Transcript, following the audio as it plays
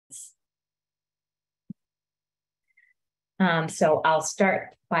So I'll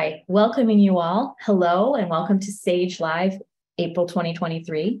start by welcoming you all. Hello, and welcome to Sage Live, April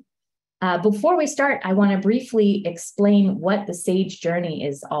 2023. Before we start, I want to briefly explain what the Sage Journey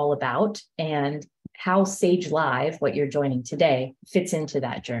is all about and how Sage Live, what you're joining today, fits into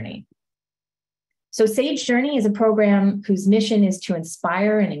that journey. So Sage Journey is a program whose mission is to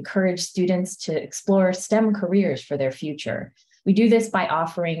inspire and encourage students to explore STEM careers for their future. We do this by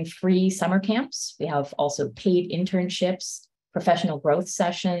offering free summer camps. We have also paid internships, professional growth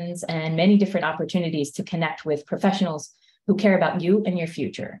sessions, and many different opportunities to connect with professionals who care about you and your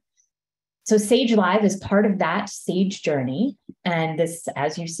future. So Sage Live is part of that Sage Journey. And this,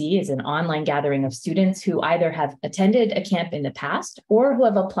 as you see, is an online gathering of students who either have attended a camp in the past or who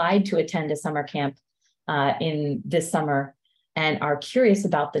have applied to attend a summer camp in this summer and are curious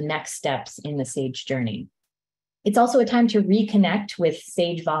about the next steps in the Sage Journey. It's also a time to reconnect with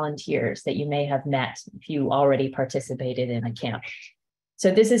Sage volunteers that you may have met if you already participated in a camp.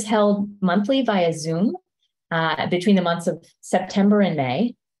 So this is held monthly via Zoom between the months of September and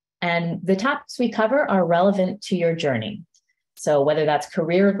May. And the topics we cover are relevant to your journey. So whether that's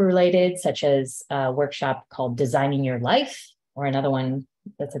career related, such as a workshop called Designing Your Life, or another one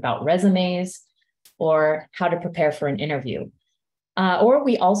that's about resumes, or how to prepare for an interview. Or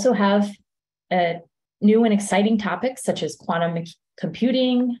we also have new and exciting topics such as quantum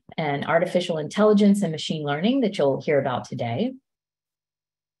computing and artificial intelligence and machine learning that you'll hear about today.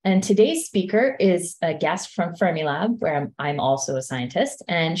 And today's speaker is a guest from Fermilab, where I'm also a scientist,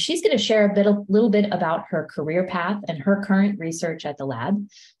 and she's going to share a little bit about her career path and her current research at the lab.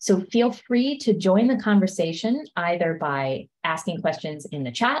 So feel free to join the conversation either by asking questions in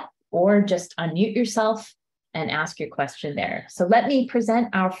the chat or just unmute yourself and ask your question there. So let me present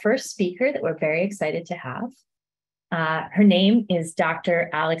our first speaker that we're very excited to have. Her name is Dr.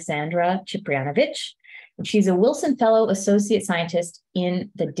 Aleksandra Ciprijanovic. She's a Wilson Fellow Associate Scientist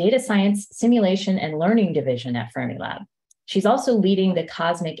in the Data Science Simulation and Learning Division at Fermilab. She's also leading the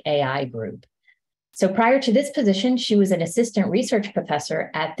Cosmic AI group. So prior to this position, she was an assistant research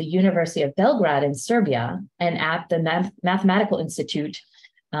professor at the University of Belgrade in Serbia and at the Mathematical Institute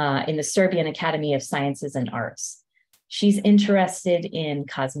in the Serbian Academy of Sciences and Arts. She's interested in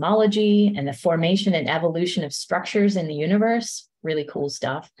cosmology and the formation and evolution of structures in the universe, really cool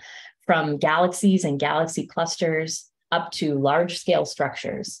stuff, from galaxies and galaxy clusters up to large-scale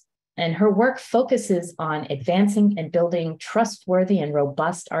structures. And her work focuses on advancing and building trustworthy and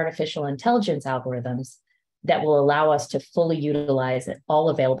robust artificial intelligence algorithms that will allow us to fully utilize all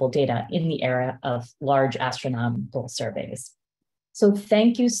available data in the era of large astronomical surveys. So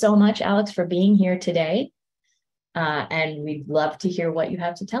thank you so much, Alex, for being here today. And we'd love to hear what you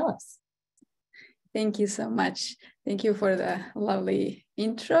have to tell us. Thank you so much. Thank you for the lovely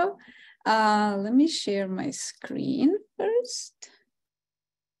intro. Let me share my screen first.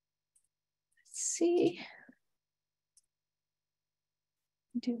 Let's see.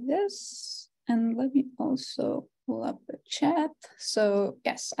 Do this. And let me also pull up the chat. So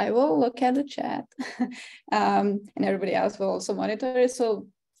yes, I will look at the chat and everybody else will also monitor it. So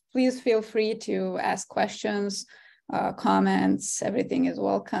please feel free to ask questions, comments, everything is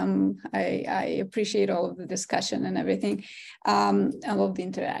welcome. I appreciate all of the discussion and everything, all of the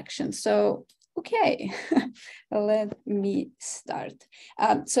interaction. So, okay, let me start.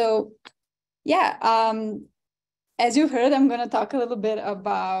 As you heard, I'm going to talk a little bit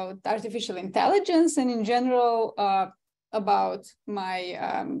about artificial intelligence and in general about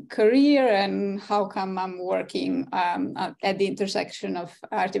my career and how come I'm working at the intersection of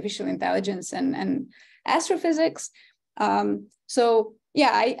artificial intelligence and astrophysics. I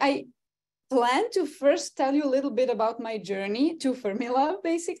plan to first tell you a little bit about my journey to Fermilab,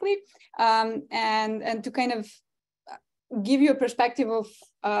 basically, and to kind of give you a perspective of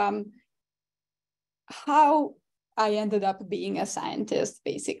how I ended up being a scientist,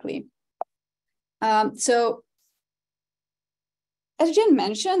 basically. So, as Jen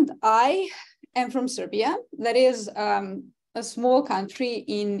mentioned, I am from Serbia. That is a small country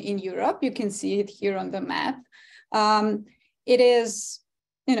in Europe. You can see it here on the map. It is,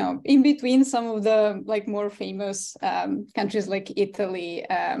 in between some of the more famous countries like Italy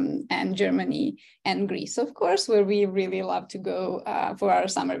and Germany and Greece, of course, where we really love to go for our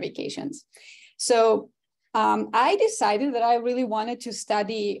summer vacations. So I decided that I really wanted to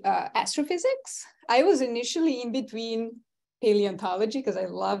study astrophysics. I was initially in between paleontology because I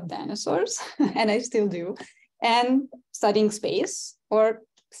love dinosaurs and I still do, and studying space or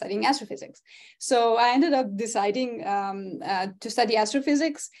studying astrophysics. So I ended up deciding to study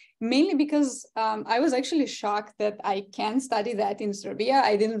astrophysics, mainly because I was actually shocked that I can study that in Serbia.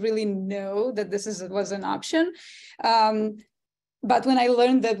 I didn't really know that was an option. But when I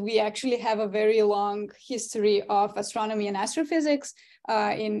learned that we actually have a very long history of astronomy and astrophysics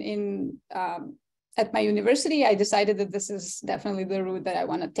at my university, I decided that this is definitely the route that I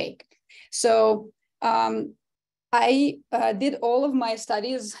want to take. So I did all of my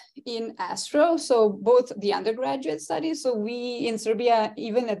studies in astro, so both the undergraduate studies. So we in Serbia,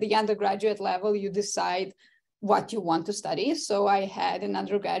 even at the undergraduate level, you decide what you want to study. So I had an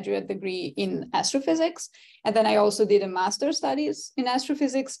undergraduate degree in astrophysics, and then I also did a master's studies in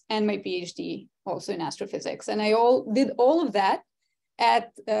astrophysics and my PhD also in astrophysics. And I did all of that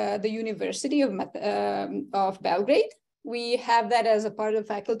at the University of Belgrade. We have that as a part of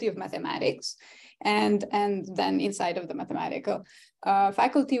Faculty of Mathematics. And then inside of the mathematical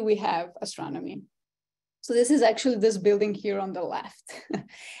faculty, we have astronomy. So this is actually this building here on the left.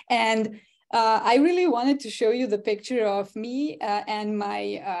 And I really wanted to show you the picture of me and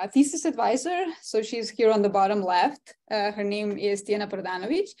my thesis advisor. So she's here on the bottom left. Her name is Tijana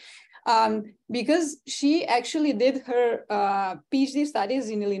Prodanovic. Because she actually did her PhD studies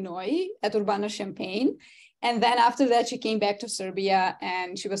in Illinois at Urbana-Champaign. And then after that, she came back to Serbia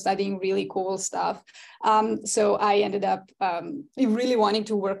and she was studying really cool stuff. So I ended up really wanting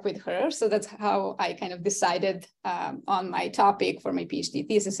to work with her. So that's how I kind of decided on my topic for my PhD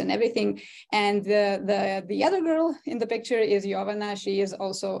thesis and everything. And the other girl in the picture is Jovana. She is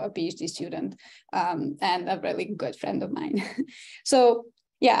also a PhD student and a really good friend of mine. So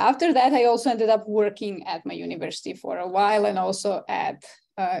yeah, after that, I also ended up working at my university for a while and also at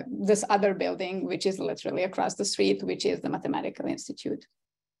this other building, which is literally across the street, which is the Mathematical Institute.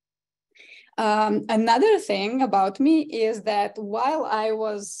 Another thing about me is that while I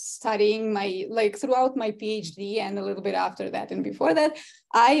was studying throughout my PhD and a little bit after that and before that,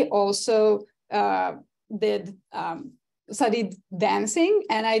 I also studied dancing,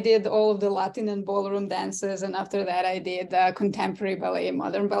 and I did all of the Latin and ballroom dances. And after that, I did contemporary ballet,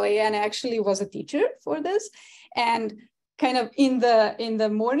 modern ballet, and I actually was a teacher for this. And kind of in the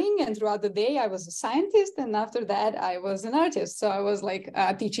morning and throughout the day, I was a scientist. And after that, I was an artist. So I was like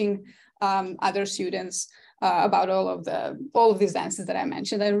teaching other students about all of these dances that I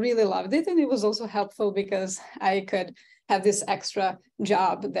mentioned. I really loved it. And it was also helpful because I could have this extra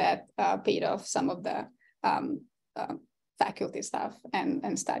job that paid off some of the faculty stuff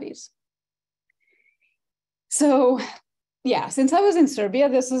and studies. So yeah, since I was in Serbia,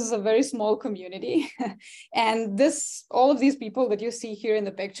 this is a very small community. And all of these people that you see here in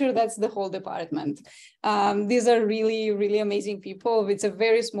the picture, that's the whole department. These are really, really amazing people. It's a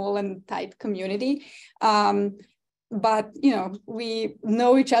very small and tight community. But, we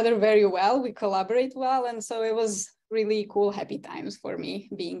know each other very well. We collaborate well. And so it was really cool, happy times for me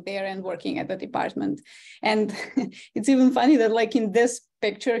being there and working at the department. And it's even funny that like in this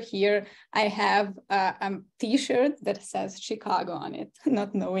picture here, I have a t-shirt that says Chicago on it,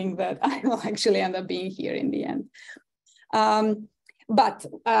 not knowing that I will actually end up being here in the end. But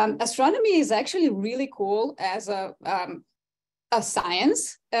astronomy is actually really cool as a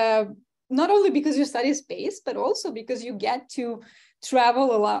science, not only because you study space, but also because you get to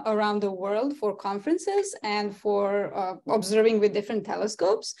travel around the world for conferences and for observing with different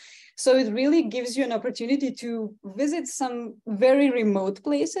telescopes. So it really gives you an opportunity to visit some very remote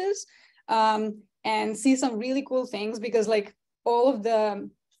places and see some really cool things, because like all of the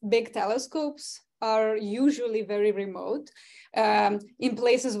big telescopes are usually very remote in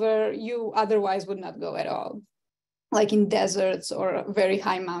places where you otherwise would not go at all, like in deserts or very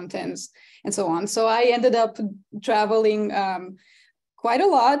high mountains and so on. So I ended up traveling quite a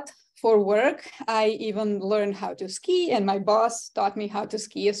lot for work. I even learned how to ski, and my boss taught me how to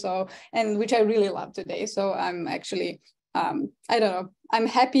ski, and which I really love today. So I'm actually, I don't know, I'm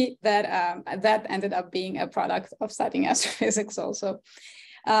happy that that ended up being a product of studying astrophysics also.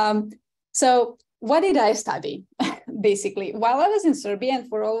 So what did I study? Basically, while I was in Serbia and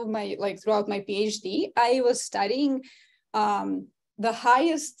for all of my, throughout my PhD, I was studying the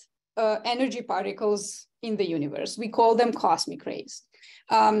highest energy particles in the universe. We call them cosmic rays.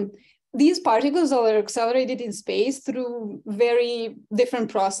 These particles are accelerated in space through very different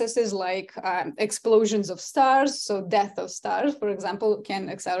processes, like explosions of stars. So death of stars, for example, can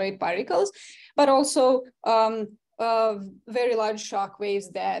accelerate particles, but also very large shock waves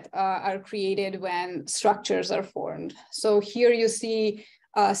that are created when structures are formed. So here you see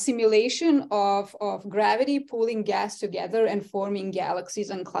simulation of gravity pulling gas together and forming galaxies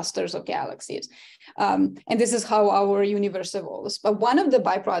and clusters of galaxies. And this is how our universe evolves. But one of the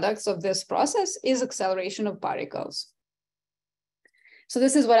byproducts of this process is acceleration of particles. So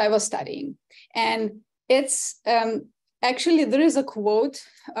this is what I was studying. And it's actually, there is a quote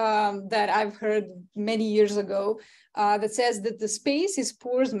that I've heard many years ago that says that the space is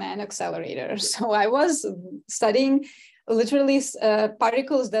poor man's accelerator. So I was studying literally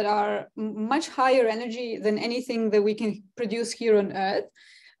particles that are much higher energy than anything that we can produce here on Earth.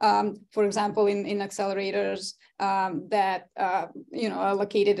 For example, in accelerators that are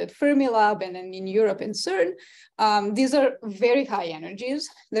located at Fermilab and then in Europe in CERN. These are very high energies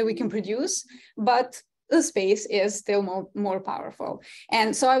that we can produce, but the space is still more powerful.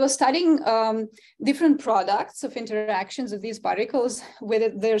 And so I was studying different products of interactions of these particles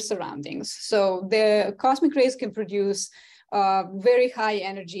with their surroundings. So the cosmic rays can produce very high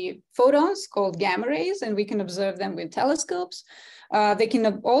energy photons called gamma rays, and we can observe them with telescopes. They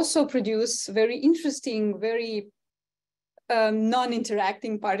can also produce very interesting, very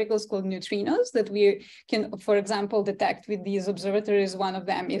non-interacting particles called neutrinos that we can, for example, detect with these observatories. One of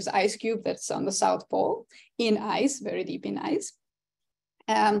them is ice cube that's on the South Pole in ice, very deep in ice.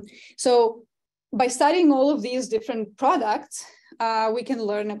 So by studying all of these different products, we can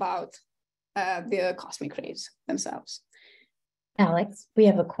learn about the cosmic rays themselves. Alex, we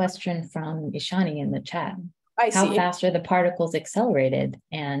have a question from Ishani in the chat. How fast are the particles accelerated,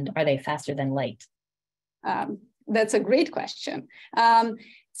 and are they faster than light? That's a great question.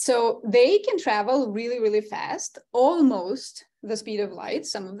 So they can travel really, really fast, almost the speed of light,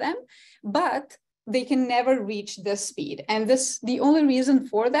 some of them, but they can never reach this speed. And the only reason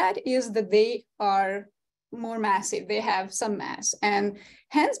for that is that they are more massive. They have some mass, and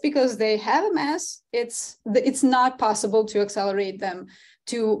hence, because they have a mass, it's not possible to accelerate them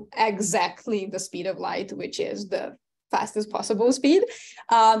to exactly the speed of light, which is the fastest possible speed.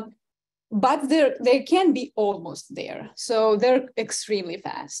 But they can be almost there. So they're extremely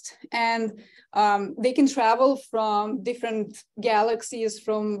fast. And they can travel from different galaxies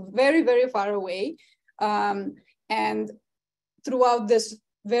from very, very far away. And throughout this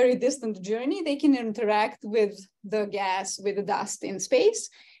very distant journey, they can interact with the gas, with the dust in space.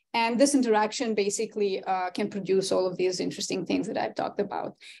 And this interaction basically can produce all of these interesting things that I've talked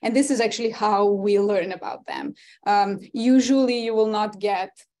about. And this is actually how we learn about them. Usually you will not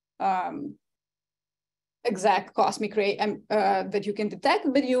get exact cosmic ray that you can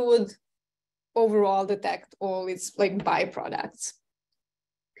detect, but you would overall detect all its like byproducts.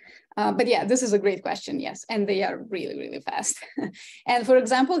 But yeah, this is a great question, yes, and they are really, really fast. And for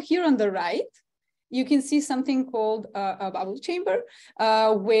example, here on the right, you can see something called a bubble chamber,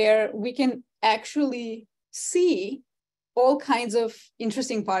 where we can actually see all kinds of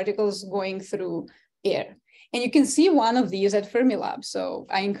interesting particles going through air. And you can see one of these at Fermilab. So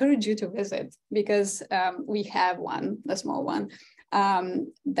I encourage you to visit, because we have one, a small one,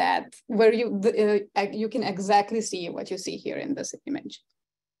 where you can exactly see what you see here in this image.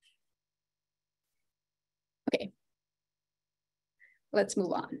 Okay, let's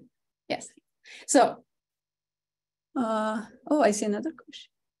move on. Yes. So, I see another question.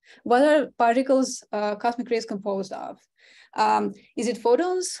 What are particles, cosmic rays composed of? Is it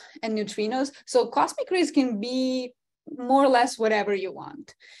photons and neutrinos? So cosmic rays can be more or less whatever you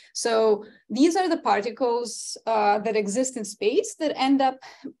want. So these are the particles that exist in space that end up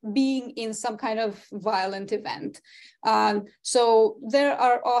being in some kind of violent event. So there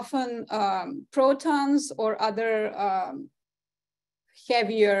are often protons or other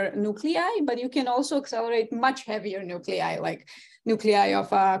heavier nuclei, but you can also accelerate much heavier nuclei, like nuclei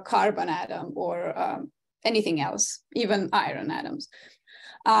of a carbon atom or anything else, even iron atoms.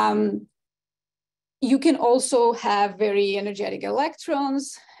 You can also have very energetic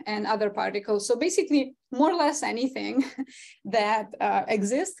electrons and other particles. So basically, more or less anything that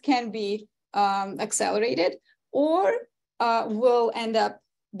exists can be accelerated or will end up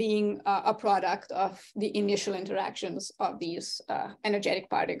being a product of the initial interactions of these energetic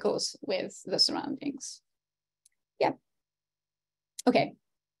particles with the surroundings. Yeah. Okay,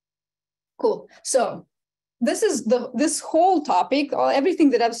 cool. So this whole topic, or everything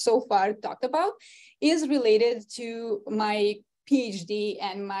that I've so far talked about, is related to my PhD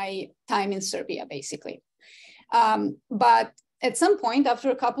and my time in Serbia, basically. But at some point, after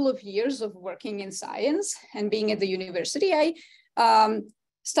a couple of years of working in science and being at the university, I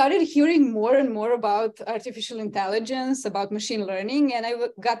started hearing more and more about artificial intelligence, about machine learning, and I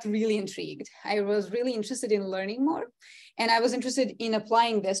got really intrigued. I was really interested in learning more, and I was interested in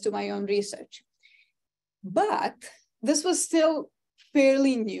applying this to my own research. But this was still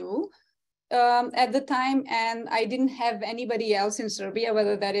fairly new at the time, and I didn't have anybody else in Serbia,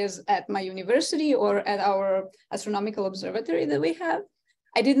 whether that is at my university or at our astronomical observatory that we have.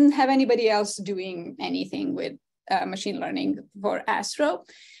 I didn't have anybody else doing anything with machine learning for astro.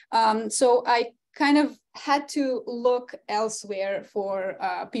 So I kind of had to look elsewhere for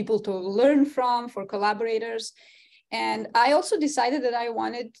people to learn from, for collaborators. And I also decided that I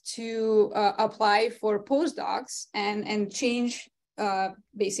wanted to apply for postdocs and change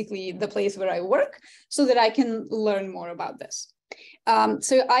basically the place where I work so that I can learn more about this.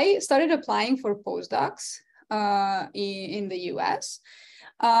 So I started applying for postdocs in the US.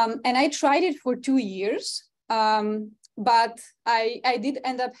 And I tried it for 2 years, but I did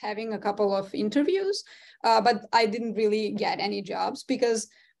end up having a couple of interviews, but I didn't really get any jobs because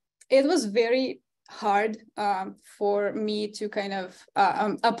it was very hard for me to kind of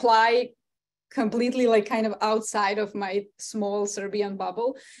apply completely like kind of outside of my small Serbian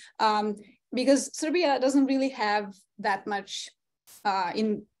bubble, because Serbia doesn't really have that much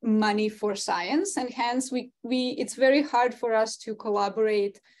in money for science, and hence it's very hard for us to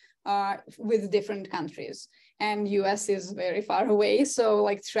collaborate with different countries. And US is very far away, so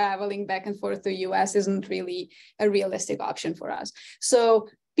like traveling back and forth to US isn't really a realistic option for us. So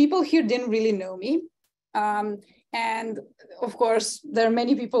people here didn't really know me. And of course, there are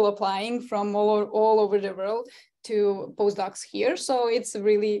many people applying from all over the world to postdocs here. So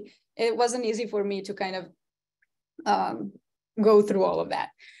it wasn't easy for me to kind of go through all of that.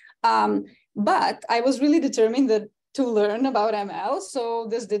 But I was really determined to learn about ML. So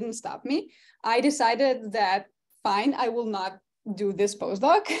this didn't stop me. I decided that, fine, I will not do this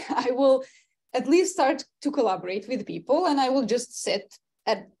postdoc. I will at least start to collaborate with people, and I will just sit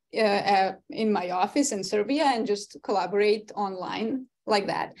in my office in Serbia and just collaborate online like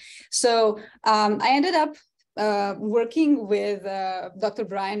that. So I ended up working with Dr.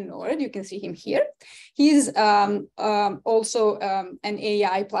 Brian Nord. You can see him here. He's also an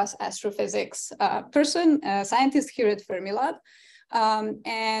AI plus astrophysics person, scientist here at Fermilab.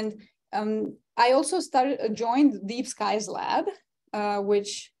 And I also joined Deep Skies Lab,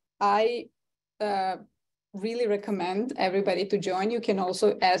 which I really recommend everybody to join. You can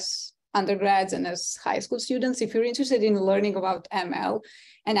also, as undergrads and as high school students, if you're interested in learning about ML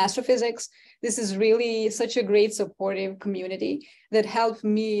and astrophysics, this is really such a great supportive community that helped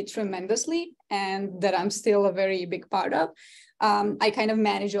me tremendously and that I'm still a very big part of. I kind of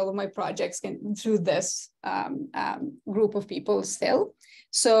manage all of my projects through this group of people still.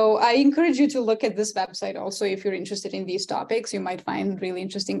 So I encourage you to look at this website also if you're interested in these topics. You might find really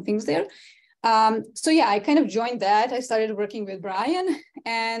interesting things there. So yeah, I kind of joined that. I started working with Brian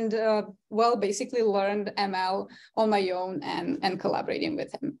and basically learned ML on my own and collaborating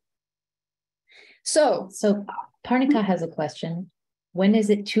with him. So Parnika has a question. When is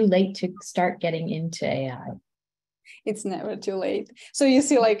it too late to start getting into AI? It's never too late. So you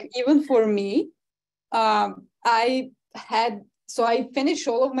see, like, even for me, I finished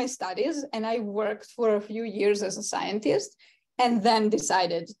all of my studies and I worked for a few years as a scientist and then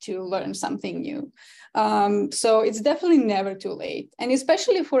decided to learn something new. So it's definitely never too late. And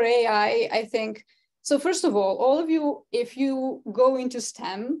especially for AI, I think, so first of all of you, if you go into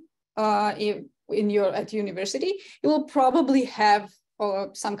STEM at university, you will probably have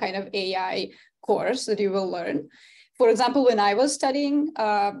some kind of AI course that you will learn. For example, when I was studying,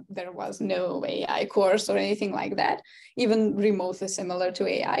 there was no AI course or anything like that, even remotely similar to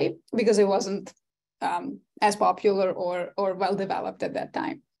AI, because it wasn't as popular or well developed at that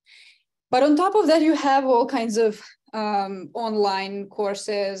time. But on top of that, you have all kinds of online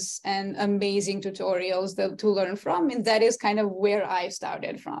courses and amazing tutorials to learn from, and that is kind of where I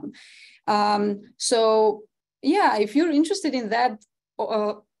started from. So yeah, if you're interested in that,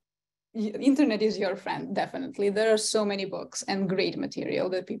 internet is your friend, definitely. There are so many books and great material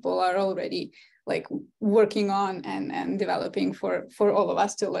that people are already like working on and developing for all of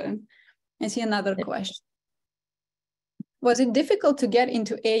us to learn. I see another question. Was it difficult to get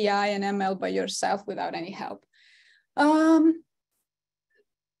into AI and ML by yourself without any help?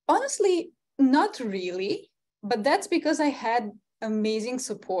 Honestly, not really, but that's because I had amazing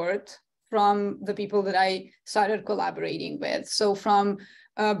support from the people that I started collaborating with. So from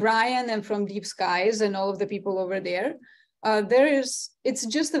Brian and from Deep Skies and all of the people over there, it's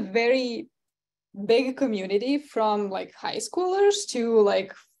just a very big community from like high schoolers to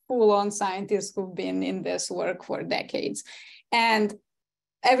like full-on scientists who've been in this work for decades. And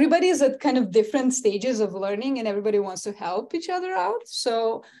everybody is at kind of different stages of learning and everybody wants to help each other out.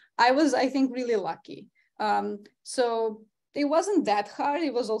 So I was, I think, really lucky. So it wasn't that hard.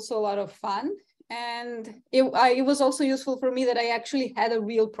 It was also a lot of fun. And it was also useful for me that I actually had a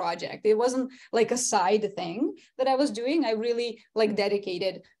real project. It wasn't like a side thing that I was doing. I really like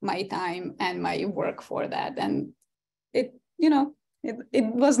dedicated my time and my work for that. And it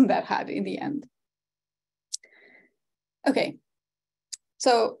wasn't that hard in the end. Okay,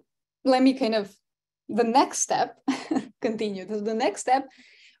 so let me the next step, continue. The next step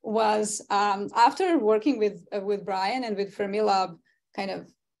was after working with Brian and with Fermilab kind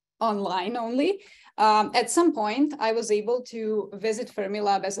of online only, at some point I was able to visit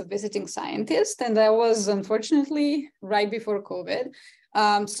Fermilab as a visiting scientist, and that was unfortunately right before COVID.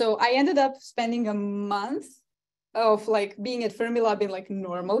 So I ended up spending a month of like being at Fermilab in like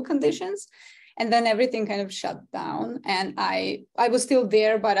normal conditions. And then everything kind of shut down, and I was still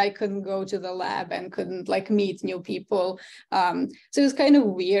there, but I couldn't go to the lab and couldn't like meet new people. So it was kind of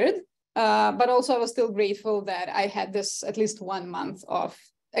weird, but also I was still grateful that I had this at least 1 month of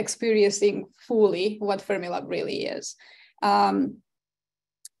experiencing fully what Fermilab really is. And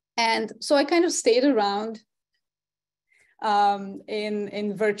so I kind of stayed around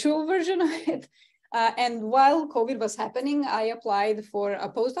in virtual version of it. And while COVID was happening, I applied for a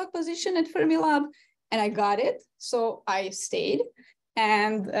postdoc position at Fermilab, and I got it. So I stayed.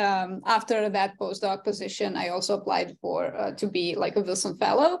 And after that postdoc position, I also applied for to be like a Wilson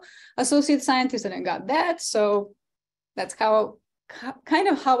Fellow associate scientist, and I got that. So that's kind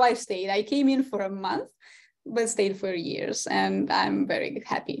of how I stayed. I came in for a month, but stayed for years. And I'm very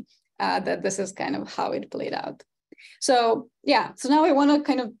happy that this is kind of how it played out. So yeah, so now I want to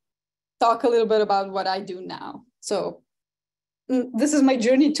kind of talk a little bit about what I do now. So this is my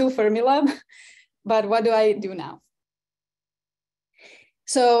journey to Fermilab, but what do I do now?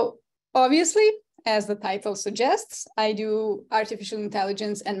 So obviously, as the title suggests, I do artificial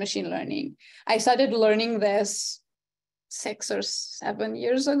intelligence and machine learning. I started learning this 6 or 7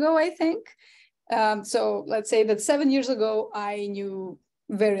 years ago, I think. So let's say that 7 years ago, I knew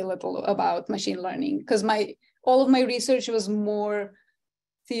very little about machine learning because all of my research was more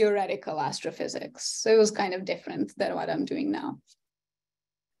theoretical astrophysics. So it was kind of different than what I'm doing now.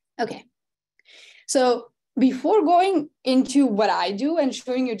 Okay. So before going into what I do and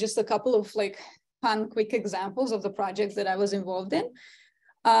showing you just a couple of like fun, quick examples of the projects that I was involved in,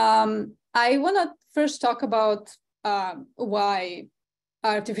 I want to first talk about why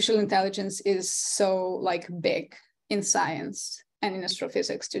artificial intelligence is so like big in science and in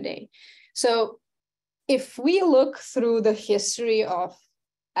astrophysics today. So if we look through the history of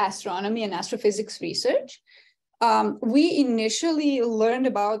astronomy and astrophysics research, we initially learned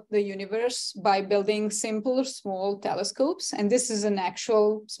about the universe by building simple, small telescopes. And this is an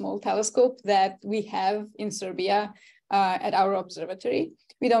actual small telescope that we have in Serbia at our observatory.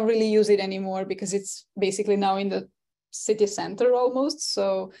 We don't really use it anymore because it's basically now in the city center almost.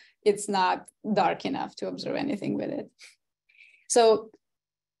 So it's not dark enough to observe anything with it. So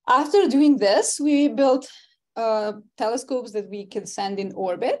after doing this, we built telescopes that we can send in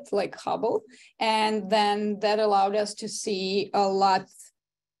orbit, like Hubble, and then that allowed us to see a lot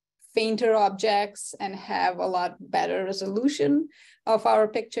fainter objects and have a lot better resolution of our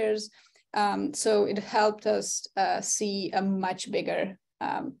pictures. So it helped us see a much bigger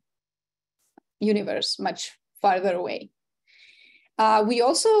universe, much farther away. We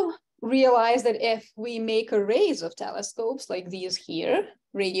also realized that if we make arrays of telescopes like these here,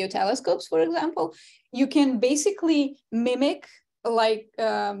 radio telescopes, for example, you can basically mimic like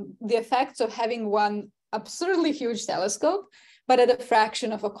the effects of having one absurdly huge telescope, but at a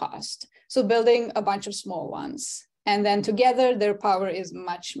fraction of a cost. So building a bunch of small ones, and then together their power is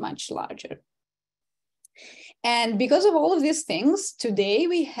much, much larger. And because of all of these things, today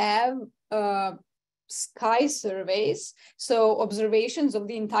we have sky surveys, so observations of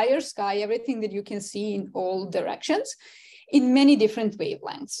the entire sky, everything that you can see in all directions, in many different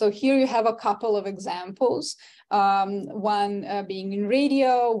wavelengths. So here you have a couple of examples, one being in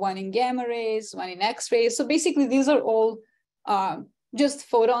radio, one in gamma rays, one in X-rays. So basically these are all just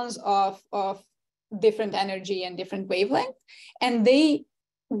photons of different energy and different wavelength, and they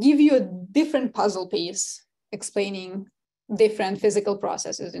give you a different puzzle piece explaining different physical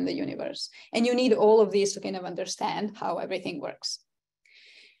processes in the universe. And you need all of these to kind of understand how everything works.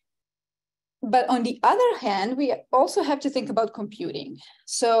 But on the other hand, we also have to think about computing.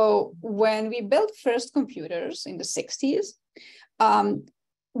 So when we built first computers in the 60s,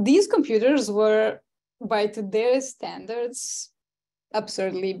 these computers were, by today's standards,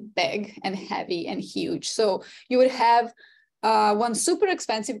 absurdly big and heavy and huge. So you would have one super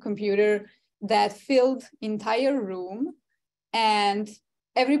expensive computer that filled entire room, and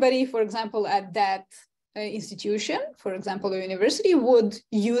everybody, for example, at that institution, for example, a university, would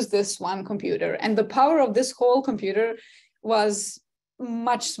use this one computer. And the power of this whole computer was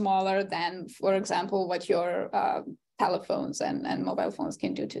much smaller than, for example, what your telephones and mobile phones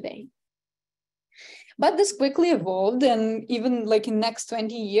can do today. But this quickly evolved, and even like in next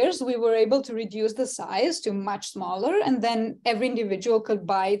 20 years, we were able to reduce the size to much smaller, and then every individual could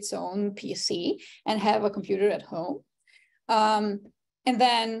buy its own PC and have a computer at home. And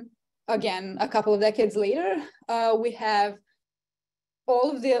then again, a couple of decades later, we have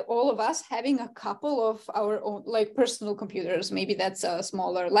all of us having a couple of our own like personal computers. Maybe that's a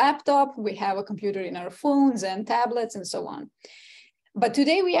smaller laptop. We have a computer in our phones and tablets and so on. But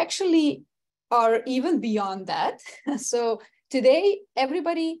today we actually are even beyond that. So today,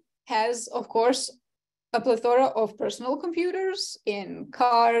 everybody has, of course, a plethora of personal computers in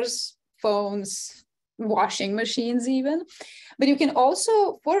cars, phones, washing machines even. But you can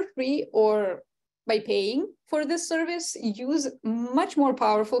also, for free or by paying for this service, use much more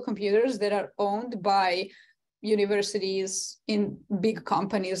powerful computers that are owned by universities in big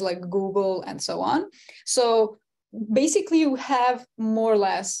companies like Google and so on. So basically, you have more or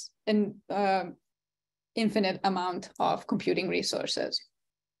less an infinite amount of computing resources.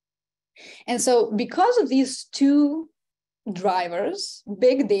 And so because of these two drivers,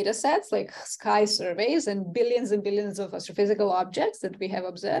 big data sets like sky surveys and billions of astrophysical objects that we have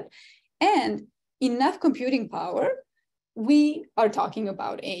observed, and enough computing power, we are talking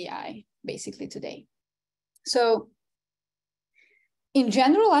about AI basically today. So in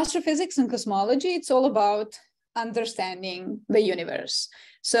general, astrophysics and cosmology, it's all about understanding the universe.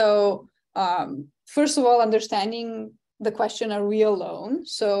 So first of all, understanding the question, are we alone?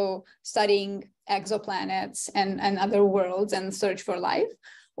 So studying exoplanets and other worlds and search for life.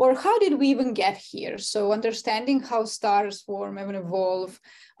 Or how did we even get here? So understanding how stars form and evolve,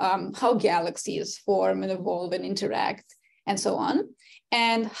 how galaxies form and evolve and interact, and so on.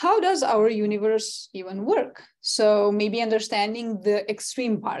 And how does our universe even work? So maybe understanding the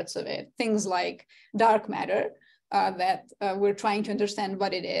extreme parts of it, things like dark matter, that we're trying to understand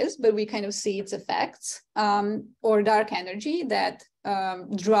what it is, but we kind of see its effects, or dark energy that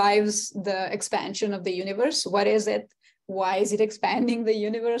drives the expansion of the universe. What is it? Why is it expanding the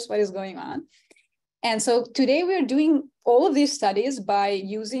universe? What is going on? And so today we're doing all of these studies by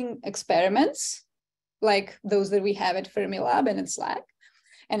using experiments like those that we have at Fermilab and at SLAC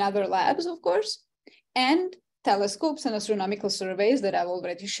and other labs, of course, and telescopes and astronomical surveys that I've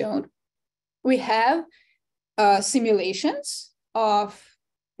already shown. We have simulations of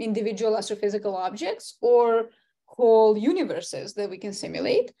individual astrophysical objects or whole universes that we can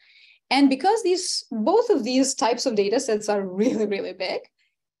simulate. And because both of these types of data sets are really, really big,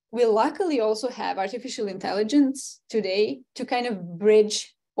 we luckily also have artificial intelligence today to kind of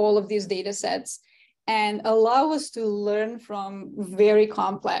bridge all of these data sets and allow us to learn from very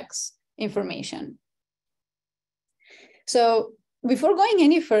complex information. So before going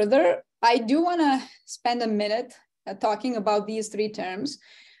any further, I do want to spend a minute talking about these three terms,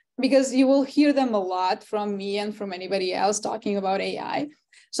 because you will hear them a lot from me and from anybody else talking about AI.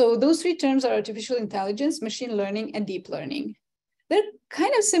 So those three terms are artificial intelligence, machine learning, and deep learning. They're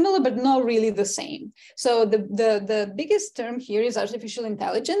kind of similar, but not really the same. So the biggest term here is artificial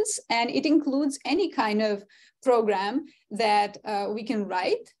intelligence, and it includes any kind of program that we can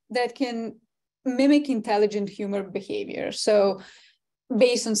write that can mimic intelligent human behavior. So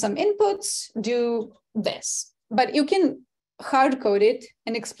based on some inputs, do this. But you can hard code it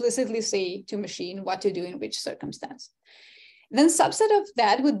and explicitly say to machine what to do in which circumstance. Then subset of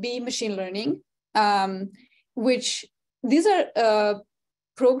that would be machine learning, which these are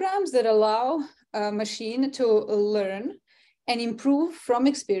programs that allow a machine to learn and improve from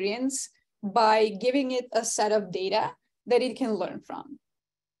experience by giving it a set of data that it can learn from.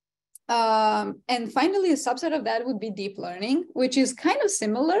 And finally, a subset of that would be deep learning, which is kind of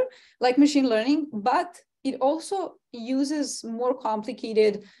similar like machine learning, but it also uses more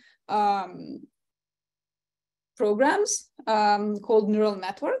complicated programs called neural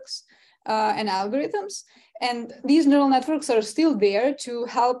networks and algorithms. And these neural networks are still there to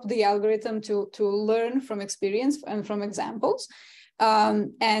help the algorithm to learn from experience and from examples,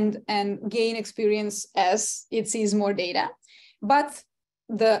 and gain experience as it sees more data. But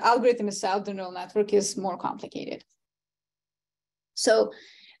the algorithm itself, the neural network, is more complicated. So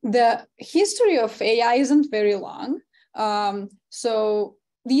the history of AI isn't very long. So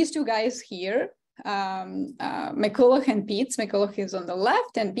these two guys here, McCulloch and Peets, McCulloch is on the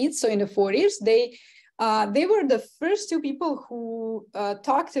left and Peets, so in the 40s, they were the first two people who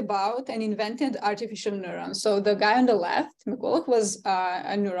talked about and invented artificial neurons. So the guy on the left, McCulloch, was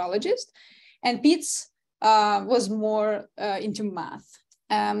a neurologist, and Peets was more into math.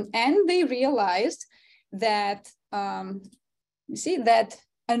 And they realized that, you see that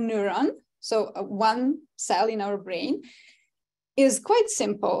a neuron, so one cell in our brain, is quite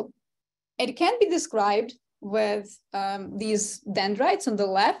simple. It can be described with these dendrites on the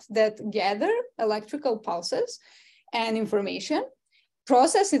left that gather electrical pulses and information,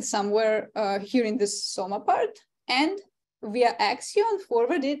 process it somewhere here in this soma part, and via axon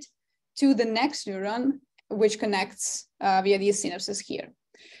forward it to the next neuron, which connects via these synapses here.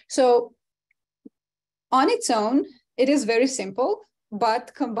 So on its own, it is very simple,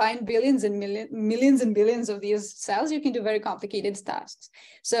 but combine billions and millions and billions of these cells, you can do very complicated tasks.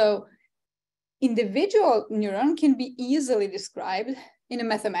 So individual neuron can be easily described in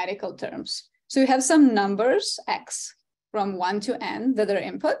mathematical terms. So you have some numbers, x, from 1 to n, that are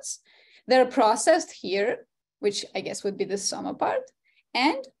inputs. They're processed here, which I guess would be the soma part,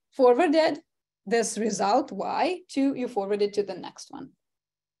 and forwarded this result, y, you forward it to the next one.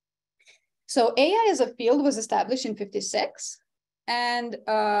 So AI as a field was established in 1956. And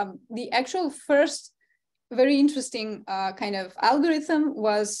the actual first very interesting kind of algorithm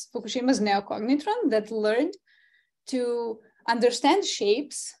was Fukushima's neocognitron that learned to understand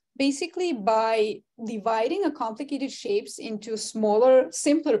shapes basically by dividing a complicated shapes into smaller,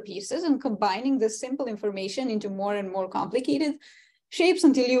 simpler pieces and combining the simple information into more and more complicated shapes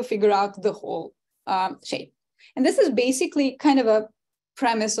until you figure out the whole shape. And this is basically kind of a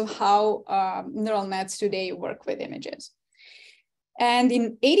premise of how neural nets today work with images. And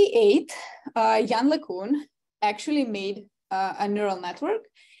in 1988, Jan LeCun actually made a neural network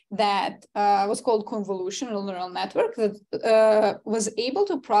that was called convolutional neural network that was able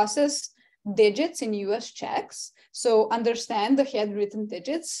to process digits in US checks. So understand the handwritten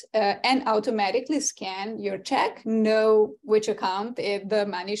digits and automatically scan your check, know which account the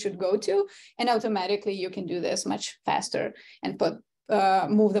money should go to, and automatically you can do this much faster and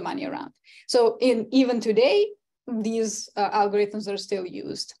move the money around. So even today, these algorithms are still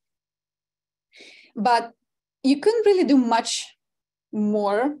used. But you couldn't really do much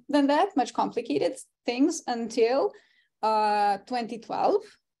more than that, much complicated things until 2012,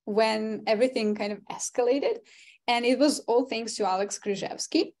 when everything kind of escalated. And it was all thanks to Alex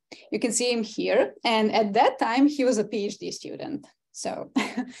Krzyzewski. You can see him here. And at that time, he was a PhD student. So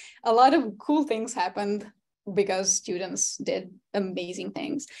a lot of cool things happened because students did amazing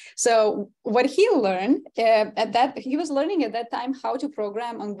things. So what he learned he was learning at that time how to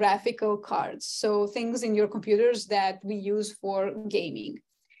program on graphical cards. So things in your computers that we use for gaming.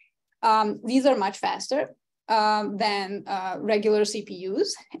 These are much faster than regular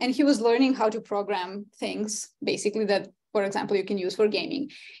CPUs. And he was learning how to program things basically that, for example, you can use for gaming.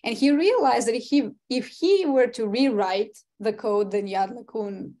 And he realized that if he were to rewrite the code that Jan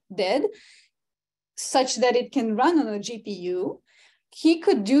LeCun did, such that it can run on a GPU, he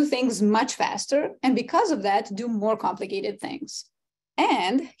could do things much faster. And because of that, do more complicated things.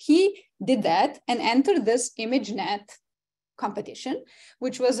 And he did that and entered this ImageNet competition,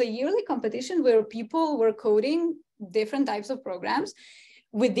 which was a yearly competition where people were coding different types of programs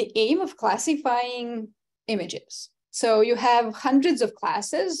with the aim of classifying images. So you have hundreds of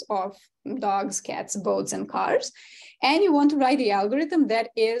classes of dogs, cats, boats, and cars, and you want to write the algorithm that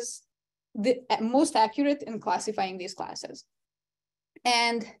is the most accurate in classifying these classes.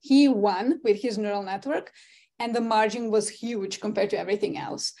 And he won with his neural network, and the margin was huge compared to everything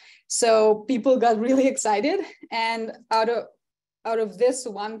else. So people got really excited, and out of this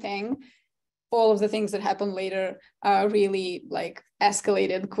one thing, all of the things that happened later really like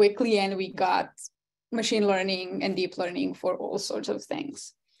escalated quickly, and we got machine learning and deep learning for all sorts of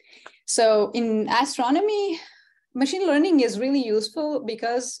things. So in astronomy, machine learning is really useful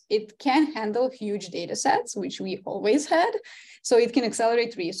because it can handle huge data sets, which we always had. So it can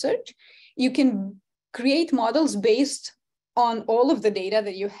accelerate research. You can create models based on all of the data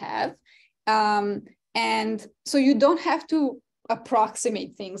that you have. And so you don't have to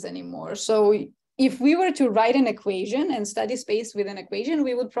approximate things anymore. So if we were to write an equation and study space with an equation,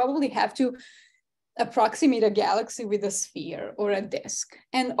 we would probably have to approximate a galaxy with a sphere or a disk.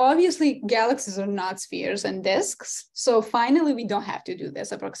 And obviously galaxies are not spheres and disks. So finally, we don't have to do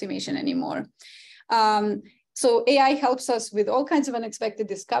this approximation anymore. So AI helps us with all kinds of unexpected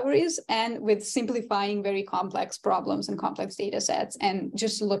discoveries and with simplifying very complex problems and complex data sets and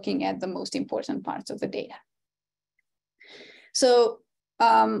just looking at the most important parts of the data. So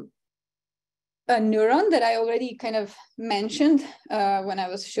a neuron that I already kind of mentioned when I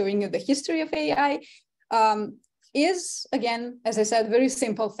was showing you the history of AI is, again, as I said, very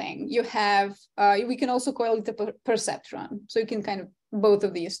simple thing. You have, we can also call it a perceptron. So you can kind of both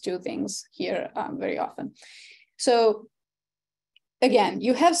of these two things here very often. So again,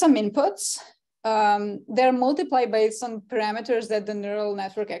 you have some inputs. They're multiplied by some parameters that the neural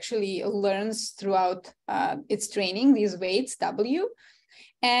network actually learns throughout its training, these weights, W.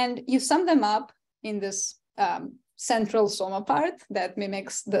 And you sum them up in this central soma part that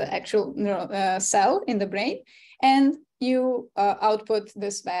mimics the actual neural cell in the brain. And you output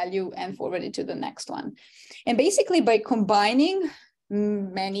this value and forward it to the next one. And basically by combining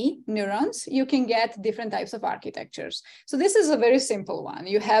many neurons, you can get different types of architectures. So this is a very simple one.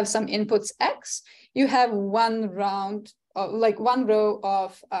 You have some inputs X, you have one row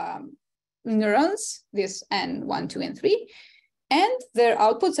of neurons, this N1, 2, and 3, and their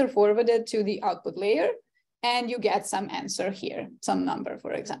outputs are forwarded to the output layer, and you get some answer here, some number,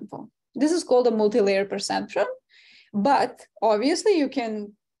 for example. This is called a multi-layer perceptron, but obviously you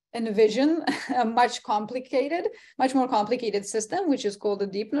can envision a much more complicated system, which is called a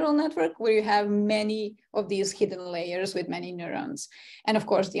deep neural network, where you have many of these hidden layers with many neurons. And of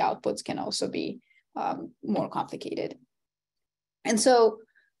course, the outputs can also be more complicated. And so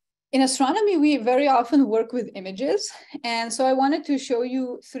in astronomy, we very often work with images. And so I wanted to show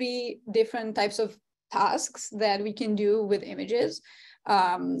you 3 different types of tasks that we can do with images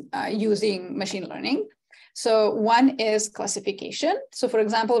using machine learning. So one is classification. So for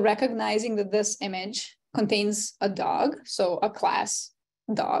example, recognizing that this image contains a dog, so a class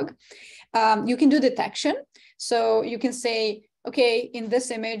dog. You can do detection. So you can say, okay, in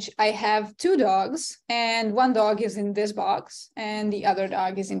this image, I have 2 dogs, and one dog is in this box, and the other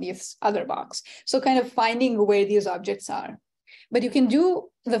dog is in this other box. So kind of finding where these objects are. But you can do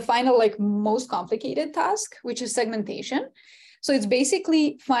the final, like, most complicated task, which is segmentation. So it's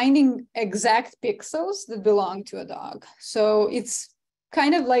basically finding exact pixels that belong to a dog. So it's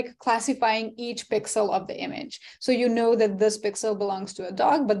kind of like classifying each pixel of the image. So you know that this pixel belongs to a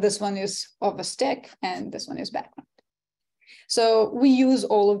dog, but this one is of a stick, and this one is background. So we use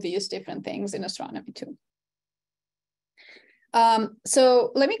all of these different things in astronomy too.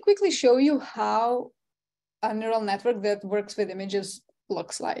 So let me quickly show you how a neural network that works with images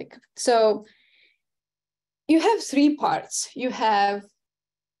looks like. So you have 3 parts. You have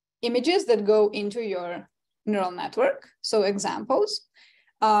images that go into your neural network. So examples,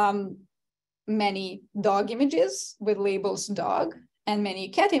 many dog images with labels dog, and many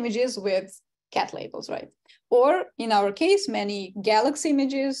cat images with cat labels, right? Or in our case, many galaxy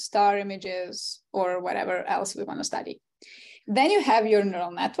images, star images, or whatever else we want to study. Then you have your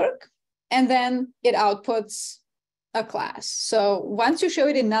neural network, and then it outputs a class. So once you show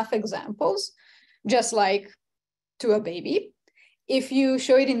it enough examples, just like to a baby, if you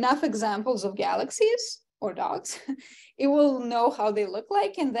show it enough examples of galaxies or dogs, it will know how they look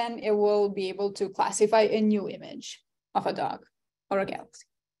like, and then it will be able to classify a new image of a dog or a galaxy.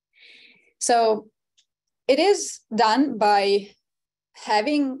 So it is done by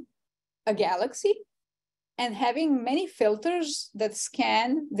having a galaxy and having many filters that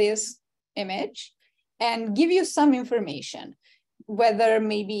scan this image and give you some information, whether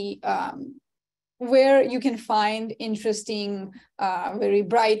maybe where you can find interesting, very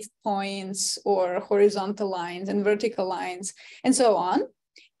bright points or horizontal lines and vertical lines and so on.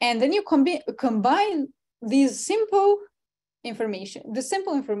 And then you combine these simple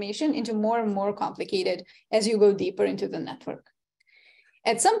information into more and more complicated as you go deeper into the network.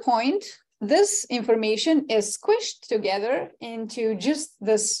 At some point, this information is squished together into just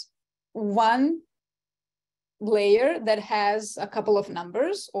this one layer that has a couple of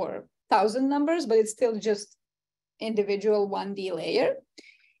numbers or 1,000 numbers, but it's still just individual 1D layer.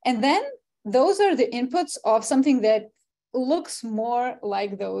 And then those are the inputs of something that looks more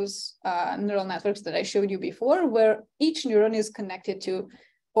like those neural networks that I showed you before, where each neuron is connected to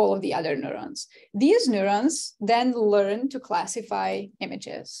all of the other neurons. These neurons then learn to classify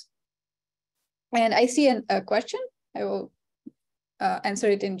images. And I see a question. I will answer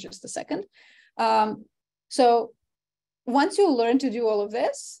it in just a second. So once you learn to do all of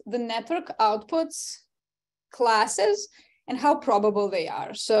this, the network outputs classes and how probable they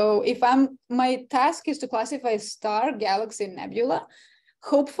are. So if my task is to classify star, galaxy, and nebula,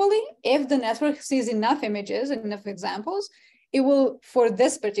 hopefully, if the network sees enough images and enough examples, it will, for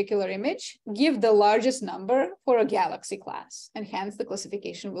this particular image, give the largest number for a galaxy class, and hence the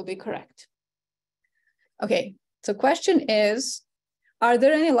classification will be correct. Okay, so question is, are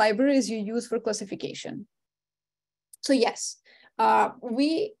there any libraries you use for classification? So yes,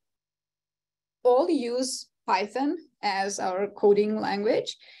 we all use Python as our coding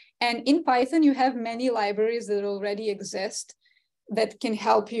language. And in Python, you have many libraries that already exist that can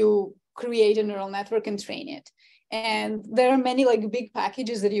help you create a neural network and train it. And there are many like big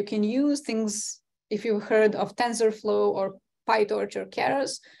packages that you can use, things, if you've heard of TensorFlow or PyTorch or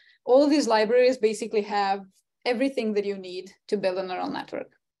Keras, all of these libraries basically have everything that you need to build a neural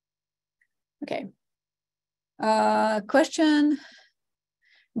network. Okay. Question.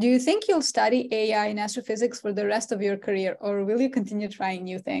 Do you think you'll study AI and astrophysics for the rest of your career, or will you continue trying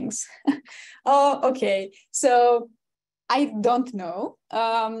new things? Oh, okay. So I don't know.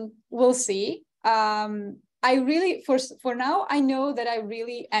 We'll see. I really, for now, I know that I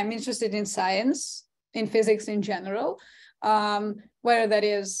really am interested in science, in physics in general, whether that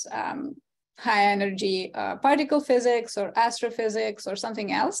is high energy particle physics or astrophysics or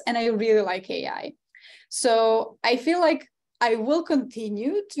something else. And I really like AI. So I feel like I will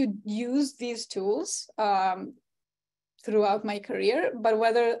continue to use these tools throughout my career, but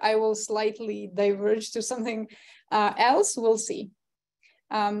whether I will slightly diverge to something else, we'll see.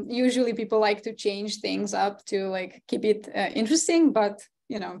 Usually people like to change things up to like keep it interesting, but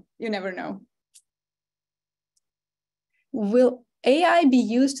you know, you never know. Will AI be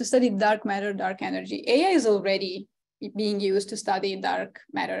used to study dark matter, dark energy? AI is already being used to study dark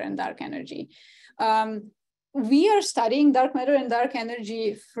matter and dark energy. We are studying dark matter and dark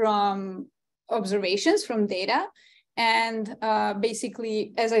energy from observations, from data. And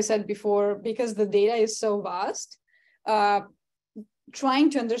basically, as I said before, because the data is so vast, trying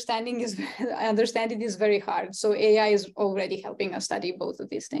to understand it is very hard. So AI is already helping us study both of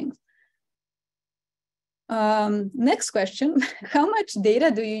these things. Next question. How much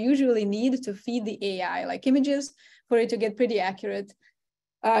data do you usually need to feed the AI, like images, for it to get pretty accurate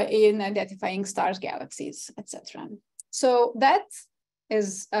in identifying stars, galaxies, etc.? So that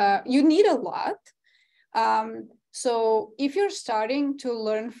is, you need a lot. So if you're starting to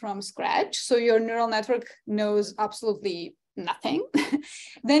learn from scratch, so your neural network knows absolutely nothing,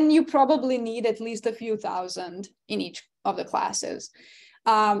 then you probably need at least a few thousand in each of the classes.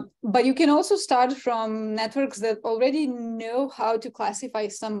 But you can also start from networks that already know how to classify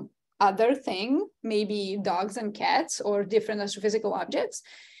some other thing, maybe dogs and cats or different astrophysical objects.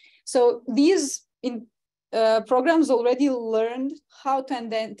 So these programs already learned how to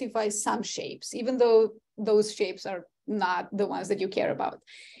identify some shapes, even though those shapes are not the ones that you care about.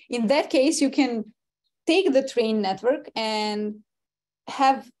 In that case, you can take the trained network and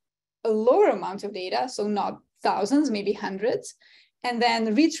have a lower amount of data, so not thousands, maybe hundreds, and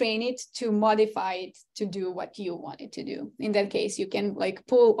then retrain it to modify it to do what you want it to do. In that case, you can like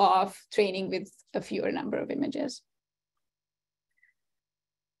pull off training with a fewer number of images.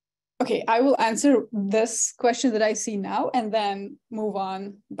 Okay, I will answer this question that I see now and then move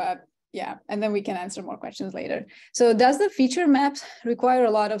on, but yeah, and then we can answer more questions later. So does the feature map require a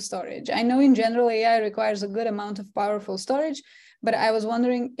lot of storage? I know in general AI requires a good amount of powerful storage, but I was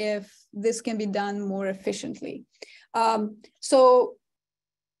wondering if this can be done more efficiently. So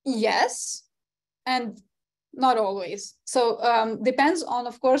yes, and not always. So depends on,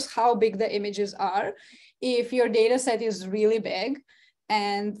 of course, how big the images are. If your data set is really big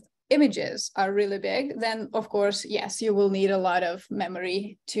and images are really big, then of course, yes, you will need a lot of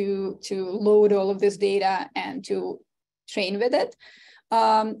memory to load all of this data and to train with it.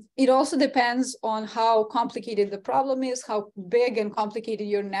 It also depends on how complicated the problem is, how big and complicated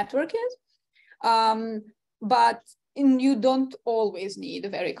your network is. But you don't always need a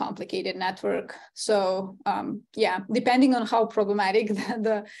very complicated network. So yeah, depending on how problematic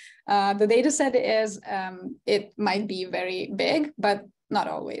the data set is, it might be very big, but not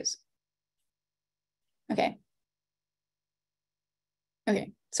always. Okay.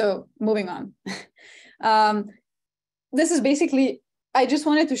 Okay, so moving on. This is basically, I just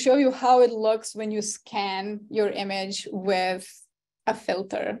wanted to show you how it looks when you scan your image with a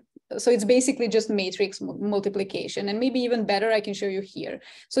filter. So it's basically just matrix multiplication, and maybe even better, I can show you here.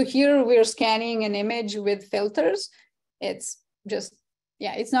 So here we're scanning an image with filters. It's just,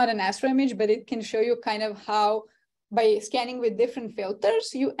 yeah, it's not an astro image, but it can show you kind of how by scanning with different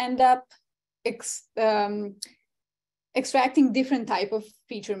filters, you end up extracting different type of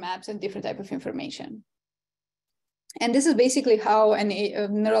feature maps and different type of information. And this is basically how a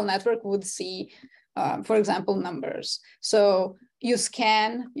neural network would see, for example, numbers. So you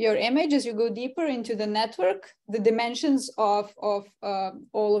scan your image as you go deeper into the network, the dimensions of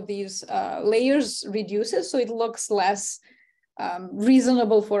all of these layers reduces, so it looks less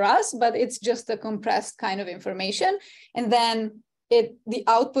reasonable for us, but it's just a compressed kind of information. And then the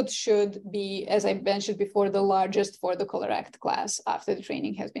output should be, as I mentioned before, the largest for the correct class after the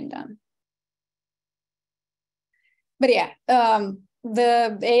training has been done. But yeah,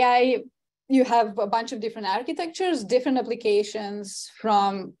 the AI, you have a bunch of different architectures, different applications,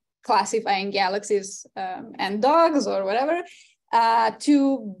 from classifying galaxies and dogs or whatever,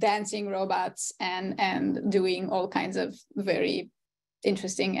 to dancing robots and doing all kinds of very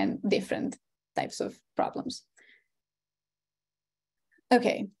interesting and different types of problems.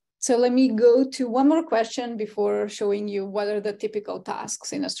 Okay, so let me go to one more question before showing you what are the typical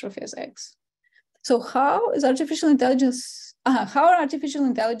tasks in astrophysics. So how are artificial intelligence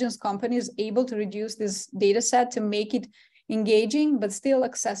companies able to reduce this data set to make it engaging but still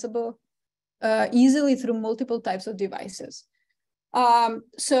accessible easily through multiple types of devices?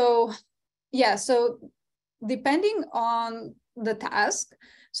 So depending on the task,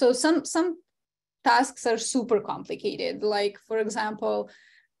 so some tasks are super complicated, like, for example,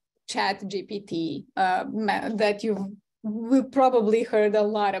 ChatGPT, that we've probably heard a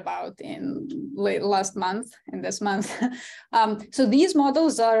lot about in last month and this month. So these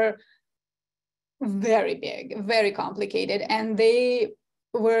models are very big, very complicated, and they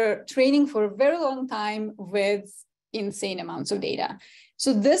were training for a very long time with insane amounts of data.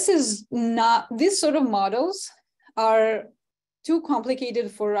 So these sort of models are too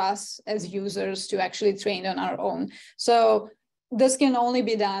complicated for us as users to actually train on our own. So this can only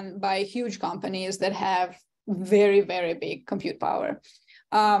be done by huge companies that have very, very big compute power.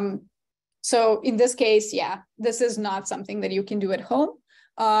 So in this case, yeah, this is not something that you can do at home.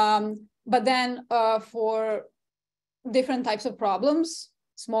 But then for different types of problems,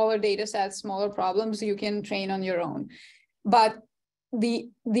 smaller data sets, smaller problems, you can train on your own. But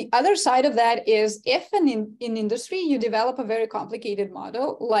the other side of that is, if in industry you develop a very complicated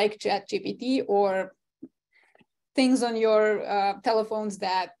model like ChatGPT, or things on your telephones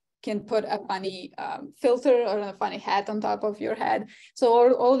that can put a funny filter or a funny hat on top of your head.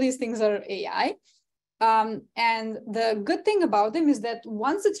 So all these things are AI. And the good thing about them is that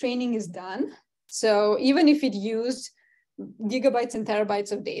once the training is done, so even if it used gigabytes and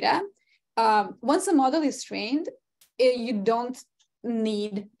terabytes of data, once the model is trained, you don't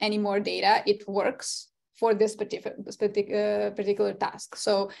need any more data. It works for this particular task.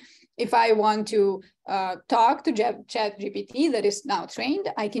 So if I want to talk to ChatGPT that is now trained,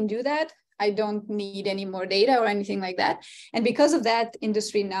 I can do that. I don't need any more data or anything like that. And because of that,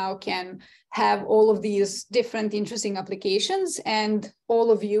 industry now can have all of these different interesting applications, and all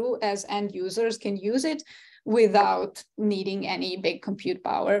of you as end users can use it without needing any big compute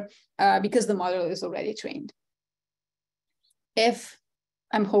power, because the model is already trained.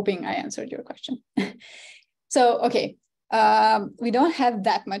 I'm hoping I answered your question. So, okay, we don't have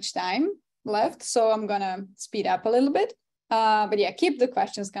that much time left, so I'm gonna speed up a little bit. But yeah, keep the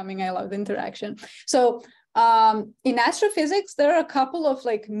questions coming. I love the interaction. So in astrophysics, there are a couple of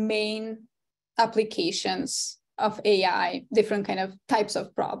main applications of AI, different kind of types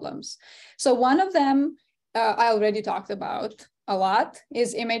of problems. So one of them I already talked about a lot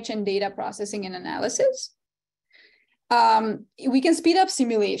is image and data processing and analysis. We can speed up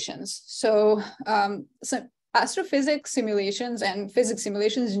simulations. So astrophysics simulations and physics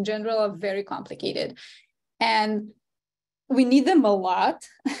simulations in general are very complicated, and we need them a lot,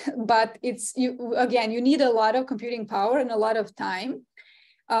 but you need a lot of computing power and a lot of time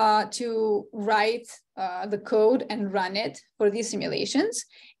to write the code and run it for these simulations.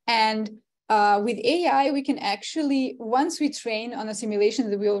 And with AI, we can actually, once we train on a simulation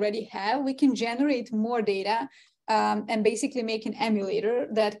that we already have, we can generate more data and basically make an emulator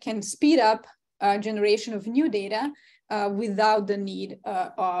that can speed up generation of new data without the need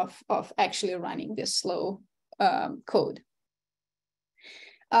of actually running this slow code.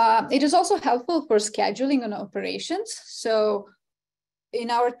 It is also helpful for scheduling on operations. So in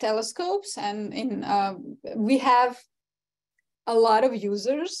our telescopes we have a lot of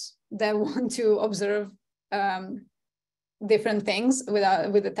users that want to observe different things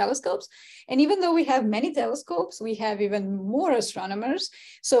with the telescopes. And even though we have many telescopes, we have even more astronomers.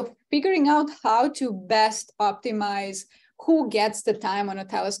 So figuring out how to best optimize who gets the time on a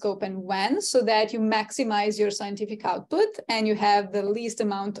telescope and when, so that you maximize your scientific output and you have the least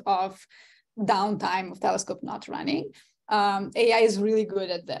amount of downtime of telescope not running. AI is really good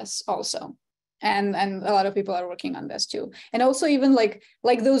at this also. And a lot of people are working on this too. And also even like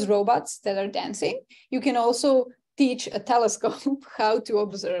those robots that are dancing, you can also teach a telescope how to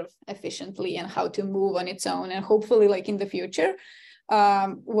observe efficiently and how to move on its own. And hopefully in the future,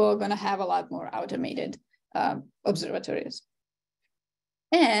 we're gonna have a lot more automated observatories.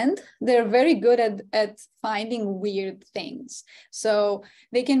 And they're very good at finding weird things. So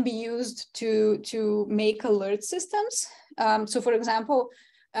they can be used to make alert systems. So for example,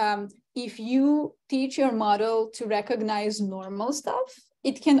 if you teach your model to recognize normal stuff,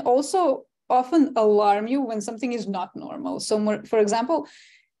 it can also often alarm you when something is not normal. So more, for example,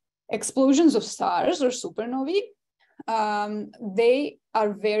 explosions of stars or supernovae, they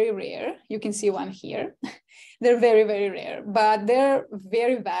are very rare. You can see one here. They're very, very rare, but they're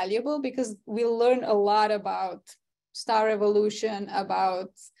very valuable because we learn a lot about star evolution, about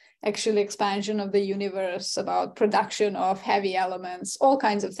actually expansion of the universe, about production of heavy elements, all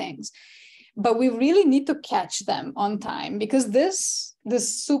kinds of things. But we really need to catch them on time because this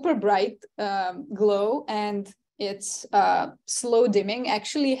super bright glow and its slow dimming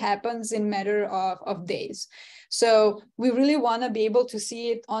actually happens in a matter of days. So we really want to be able to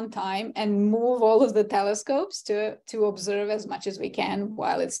see it on time and move all of the telescopes to observe as much as we can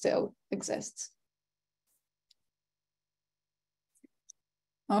while it still exists.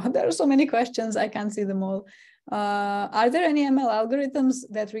 Oh, there are so many questions. I can't see them all. Are there any ML algorithms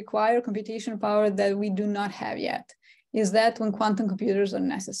that require computation power that we do not have yet? Is that when quantum computers are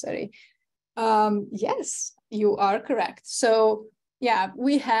necessary? Yes, you are correct. So yeah,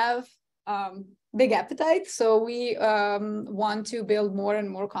 we have big appetite. So we want to build more and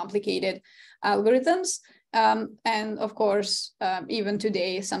more complicated algorithms. And of course, even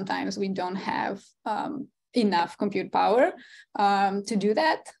today, sometimes we don't have enough compute power to do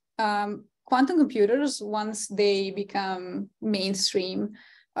that. Quantum computers, once they become mainstream,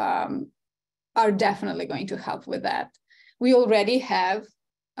 are definitely going to help with that. We already have,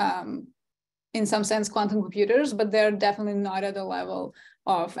 in some sense, quantum computers, but they're definitely not at the level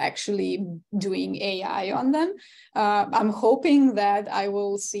of actually doing AI on them. I'm hoping that I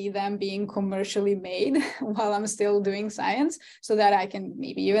will see them being commercially made while I'm still doing science so that I can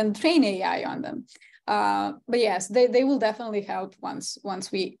maybe even train AI on them. But yes, they will definitely help once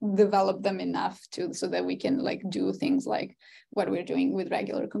we develop them enough so that we can like do things like what we're doing with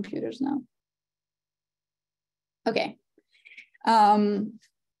regular computers now. Okay.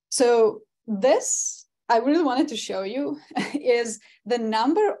 So this, I really wanted to show you is the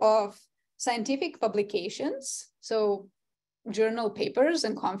number of scientific publications, so journal papers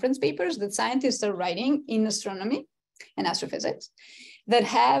and conference papers that scientists are writing in astronomy and astrophysics that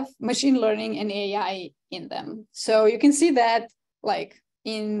have machine learning and AI in them. So you can see that like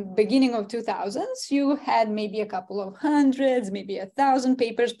in beginning of 2000s, you had maybe a couple of hundreds, maybe 1,000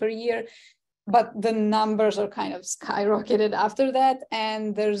 papers per year, but the numbers are kind of skyrocketed after that.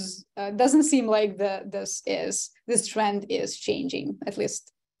 And there's doesn't seem like this trend is changing, at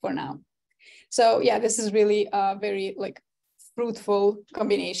least for now. So yeah, this is really a very like fruitful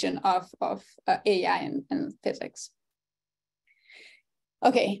combination of AI and physics.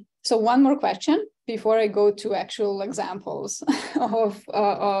 Okay, so one more question before I go to actual examples of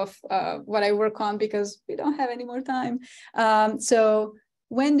what I work on, because we don't have any more time. So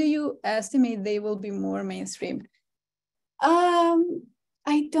when do you estimate they will be more mainstream?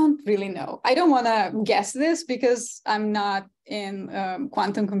 I don't really know. I don't want to guess this because I'm not in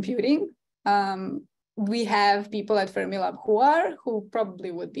quantum computing. We have people at Fermilab who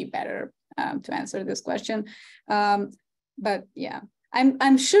probably would be better to answer this question. But yeah.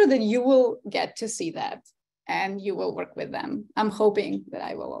 I'm sure that you will get to see that and you will work with them. I'm hoping that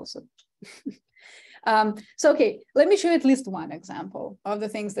I will also. So, okay, let me show you at least one example of the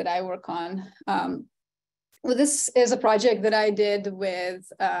things that I work on. Well, this is a project that I did with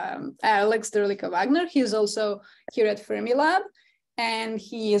Aleksandra Ciprijanovic. He's also here at Fermilab, and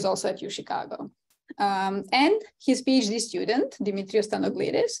he is also at UChicago. And his PhD student, Dimitrios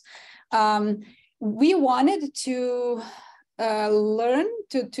Stanoglidis, we wanted to learn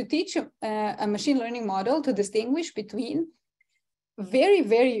to teach a machine learning model to distinguish between very,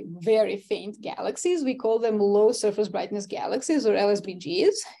 very, very faint galaxies. We call them low surface brightness galaxies, or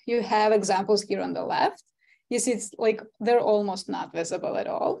LSBGs. You have examples here on the left. You see it's like they're almost not visible at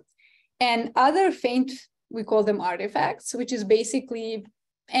all. And other faint, we call them artifacts, which is basically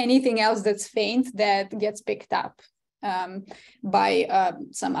anything else that's faint that gets picked up by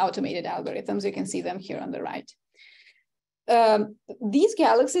some automated algorithms. You can see them here on the right. These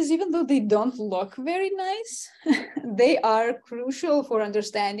galaxies, even though they don't look very nice, they are crucial for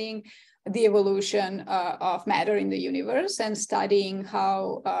understanding the evolution of matter in the universe and studying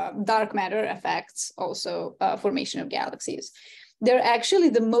how dark matter affects also formation of galaxies. They're actually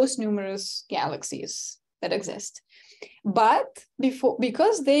the most numerous galaxies that exist. But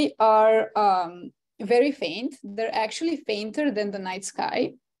because they are very faint, they're actually fainter than the night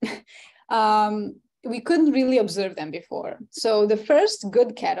sky. We couldn't really observe them before. So the first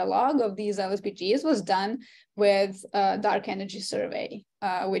good catalog of these LSBGs was done with a dark energy survey,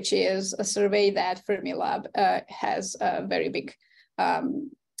 which is a survey that Fermilab has a very big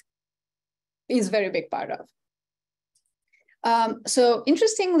is a very big part of. So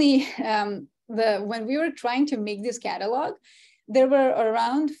interestingly, when we were trying to make this catalog, there were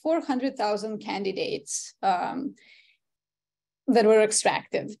around 400,000 candidates that were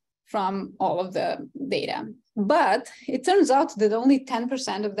extracted from all of the data. But it turns out that only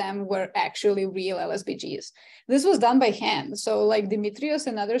 10% of them were actually real LSBGs. This was done by hand. So like Dimitrios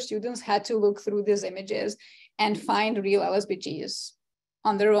and other students had to look through these images and find real LSBGs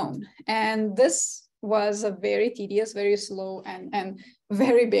on their own. And this was a very tedious, very slow, and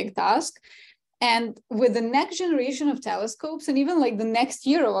very big task. And with the next generation of telescopes, and even like the next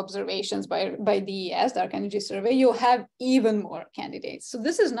year of observations by DES, Dark Energy Survey, you'll have even more candidates. So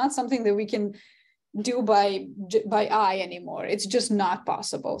this is not something that we can do by eye anymore. It's just not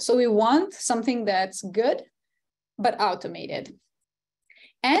possible. So we want something that's good, but automated.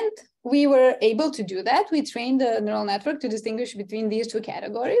 And we were able to do that. We trained the neural network to distinguish between these two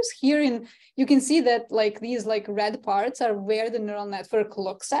categories. Here you can see that like these like red parts are where the neural network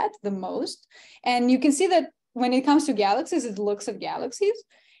looks at the most. And you can see that when it comes to galaxies, it looks at galaxies.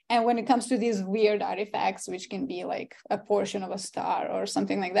 And when it comes to these weird artifacts, which can be like a portion of a star or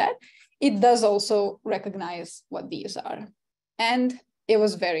something like that, it does also recognize what these are. And it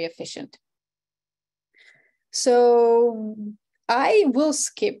was very efficient. So I will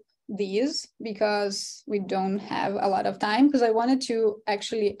skip these because we don't have a lot of time, because I wanted to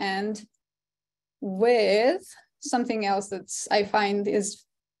actually end with something else that's I find is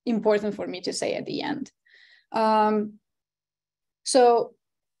important for me to say at the end. So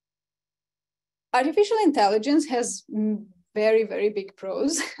artificial intelligence has very, very big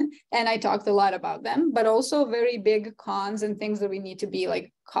pros, and I talked a lot about them, but also very big cons and things that we need to be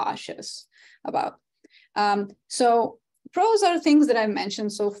like cautious about. So pros are things that I've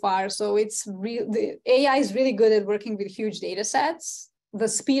mentioned so far. So the AI is really good at working with huge data sets. The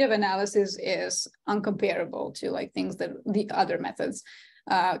speed of analysis is uncomparable to like things that the other methods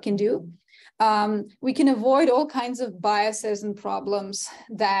can do. We can avoid all kinds of biases and problems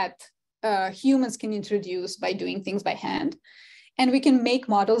that humans can introduce by doing things by hand. And we can make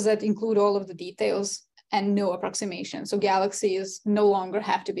models that include all of the details and no approximation. So galaxies no longer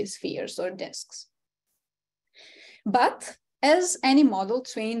have to be spheres or disks. But as any model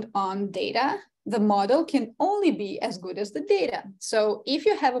trained on data, the model can only be as good as the data. So if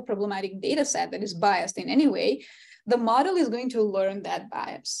you have a problematic data set that is biased in any way, the model is going to learn that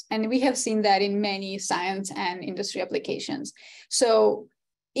bias. And we have seen that in many science and industry applications. So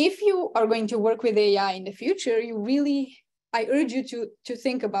if you are going to work with AI in the future, I urge you to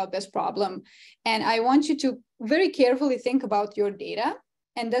think about this problem. And I want you to very carefully think about your data.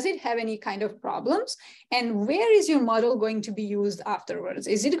 And does it have any kind of problems? And where is your model going to be used afterwards?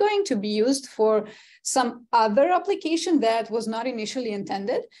 Is it going to be used for some other application that was not initially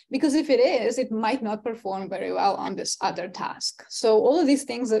intended? Because if it is, it might not perform very well on this other task. So all of these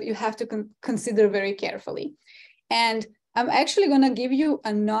things that you have to consider very carefully. And I'm actually going to give you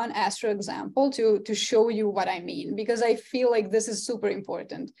a non-astro example to show you what I mean, because I feel like this is super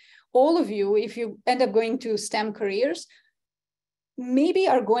important. All of you, if you end up going to STEM careers, maybe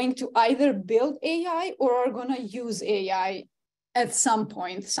are going to either build AI or are going to use AI at some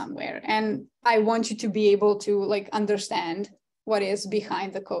point somewhere. And I want you to be able to like understand what is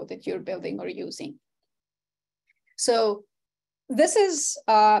behind the code that you're building or using. So this is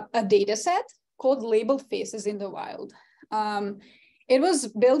a data set called Labeled Faces in the Wild. It was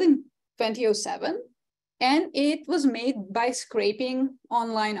built in 2007, and it was made by scraping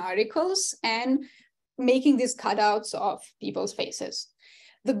online articles and making these cutouts of people's faces.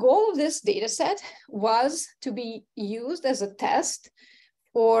 The goal of this data set was to be used as a test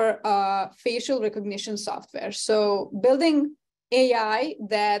for facial recognition software. So building AI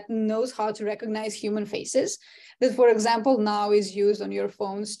that knows how to recognize human faces, that, for example, now is used on your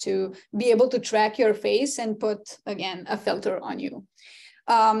phones to be able to track your face and put, again, a filter on you.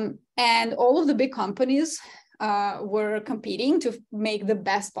 And all of the big companies were competing to make the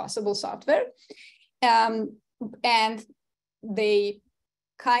best possible software. And they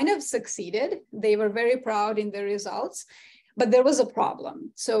kind of succeeded. They were very proud in their results, but there was a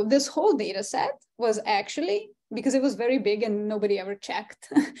problem. So this whole data set was actually, because it was very big and nobody ever checked,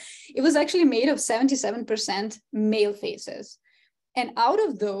 it was actually made of 77% male faces. And out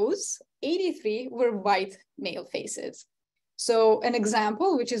of those, 83 were white male faces. So an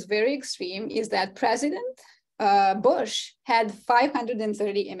example, which is very extreme, is that President Bush had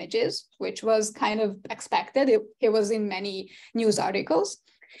 530 images, which was kind of expected. It was in many news articles.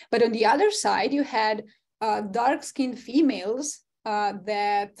 But on the other side, you had dark-skinned females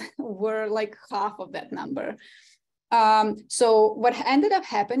that were like half of that number. So what ended up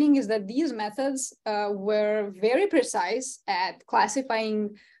happening is that these methods were very precise at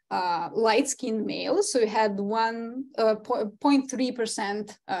classifying light-skinned males. So you had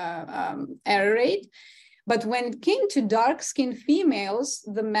 0.3% error rate. But when it came to dark-skinned females,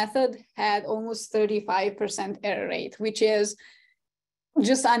 the method had almost 35% error rate, which is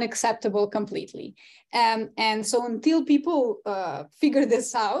just unacceptable completely. And so until people figured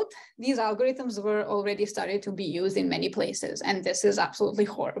this out, these algorithms were already started to be used in many places. And this is absolutely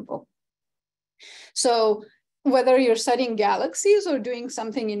horrible. So whether you're studying galaxies or doing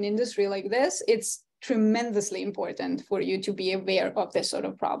something in industry like this, it's tremendously important for you to be aware of this sort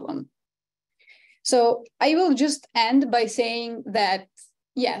of problem. So I will just end by saying that,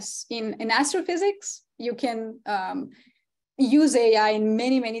 yes, in astrophysics, you can use AI in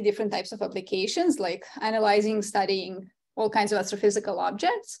many, many different types of applications, like analyzing, studying all kinds of astrophysical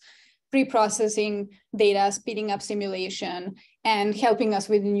objects, pre-processing data, speeding up simulation, and helping us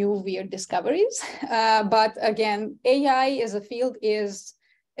with new weird discoveries. But again, AI as a field is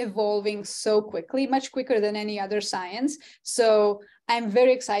evolving so quickly, much quicker than any other science. So I'm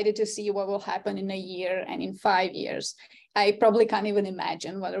very excited to see what will happen in a year and in 5 years. I probably can't even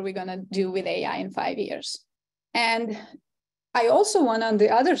imagine what are we going to do with AI in 5 years. And I also want on the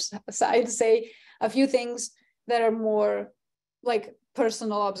other side say a few things that are more like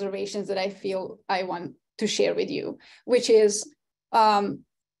personal observations that I feel I want to share with you, which is,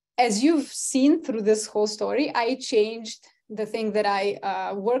 as you've seen through this whole story, I changed the thing that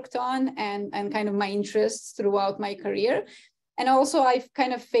I worked on and kind of my interests throughout my career. And also I've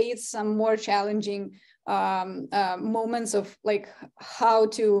kind of faced some more challenging moments of like how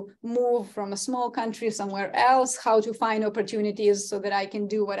to move from a small country somewhere else, how to find opportunities so that I can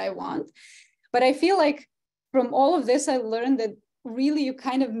do what I want. But I feel like from all of this, I learned that really you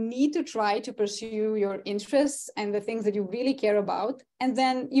kind of need to try to pursue your interests and the things that you really care about, and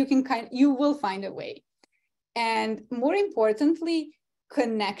then you will find a way. And more importantly,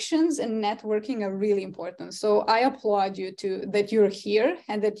 connections and networking are really important. So I applaud you that you're here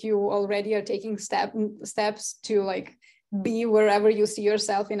and that you already are taking steps to like be wherever you see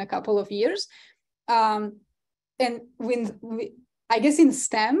yourself in a couple of years. And I guess in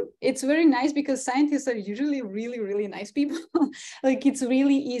STEM, it's very nice because scientists are usually really, really nice people. Like it's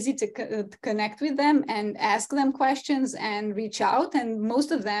really easy to connect with them and ask them questions and reach out. And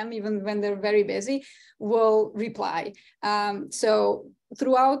most of them, even when they're very busy, will reply. So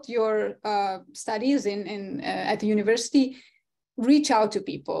throughout your studies at the university, reach out to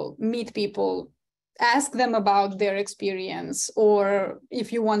people, meet people, ask them about their experience, or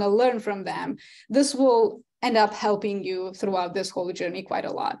if you want to learn from them. This will end up helping you throughout this whole journey quite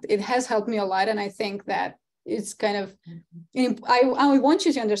a lot. It has helped me a lot. And I think that it's kind of, I want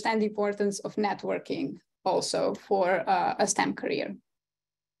you to understand the importance of networking also for a STEM career.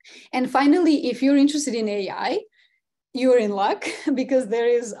 And finally, if you're interested in AI, you're in luck because there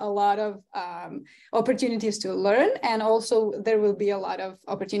is a lot of opportunities to learn. And also there will be a lot of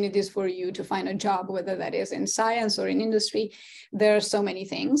opportunities for you to find a job, whether that is in science or in industry. There are so many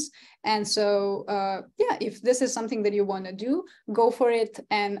things. And so, yeah, if this is something that you want to do, go for it.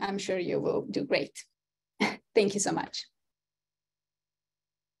 And I'm sure you will do great. Thank you so much.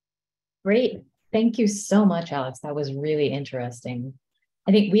 Great. Thank you so much, Alex. That was really interesting.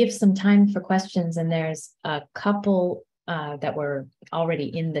 I think we have some time for questions, and there's a couple that were already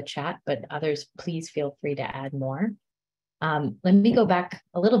in the chat, but others, please feel free to add more. Let me go back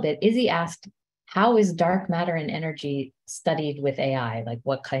a little bit. Izzy asked, how is dark matter and energy studied with AI? Like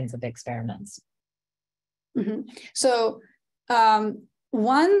what kinds of experiments? Mm-hmm. So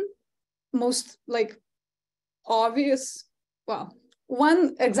one most like obvious, well,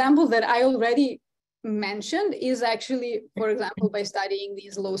 one example that I already mentioned is actually, for example, by studying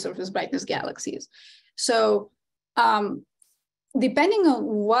these low surface brightness galaxies. So depending on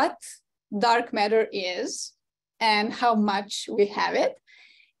what dark matter is and how much we have it,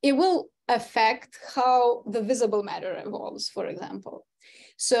 it will affect how the visible matter evolves, for example.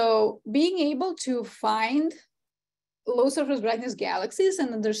 So being able to find low surface brightness galaxies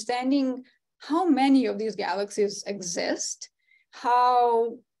and understanding how many of these galaxies exist,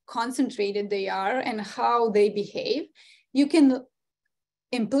 how concentrated they are, and how they behave, you can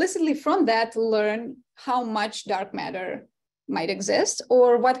implicitly from that learn how much dark matter might exist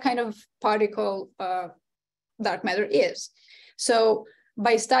or what kind of particle dark matter is. So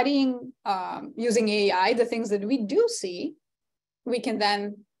by studying using AI, the things that we do see, we can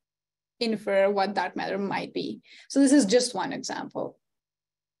then infer what dark matter might be. So this is just one example.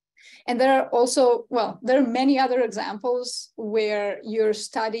 And there are also, well, there are many other examples where you're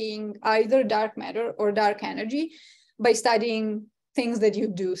studying either dark matter or dark energy by studying things that you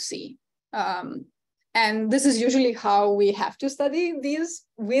do see. And this is usually how we have to study these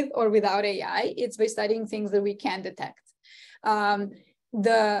with or without AI. It's by studying things that we can detect.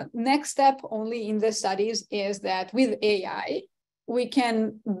 The next step only in the studies is that with AI, we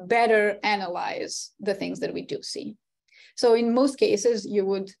can better analyze the things that we do see. So in most cases, you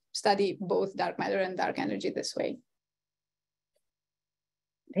would study both dark matter and dark energy this way.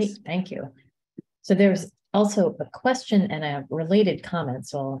 Great, thank you. So there's also a question and a related comment,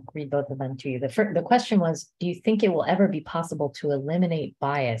 so I'll read both of them to you. The question was, do you think it will ever be possible to eliminate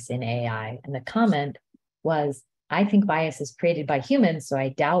bias in AI? And the comment was, I think bias is created by humans, so I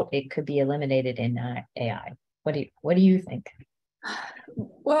doubt it could be eliminated in AI. What do you think?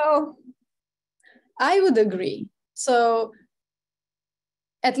 Well, I would agree. So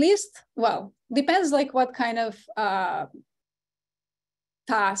at least, well, depends like what kind of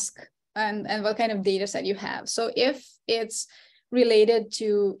task and what kind of data set you have. So if it's related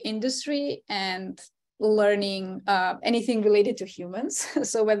to industry and learning, anything related to humans,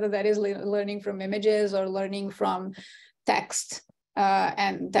 so whether that is learning from images or learning from text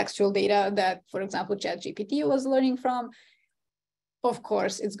and textual data that, for example, ChatGPT was learning from, of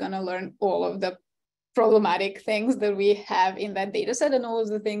course, it's going to learn all of the problematic things that we have in that data set and all of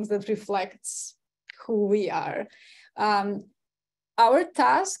the things that reflects who we are. Our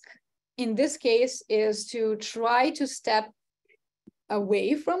task in this case is to try to step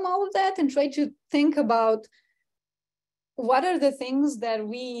away from all of that and try to think about what are the things that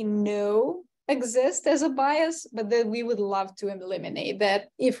we know exist as a bias, but that we would love to eliminate. That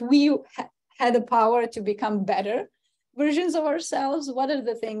if we had the power to become better versions of ourselves, what are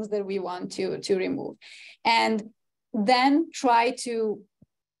the things that we want to remove? And then try to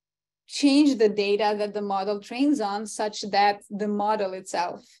change the data that the model trains on such that the model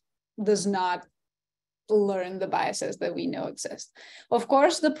itself does not learn the biases that we know exist. Of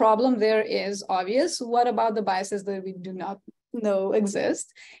course, the problem there is obvious. What about the biases that we do not know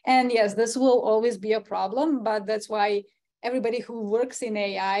exist? And yes, this will always be a problem, but that's why everybody who works in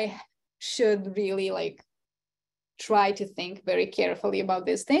AI should really like try to think very carefully about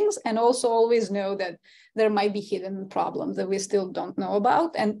these things, and also always know that there might be hidden problems that we still don't know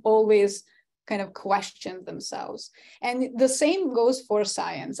about, and always kind of question themselves. And the same goes for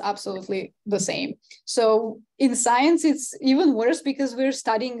science, absolutely the same. So in science, it's even worse because we're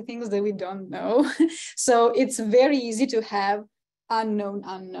studying things that we don't know. So it's very easy to have unknown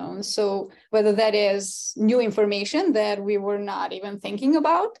unknowns. So whether that is new information that we were not even thinking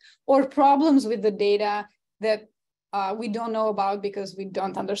about, or problems with the data that we don't know about because we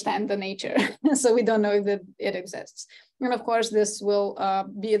don't understand the nature. So we don't know if it exists. And of course, this will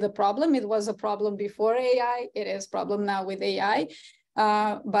be the problem. It was a problem before AI. It is a problem now with AI.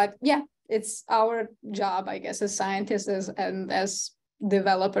 But yeah, it's our job, I guess, as scientists and as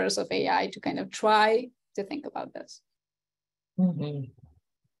developers of AI to kind of try to think about this. Mm-hmm.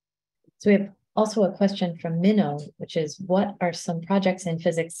 So we have also a question from Minnow, which is, what are some projects in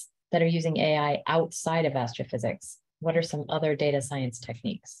physics that are using AI outside of astrophysics? What are some other data science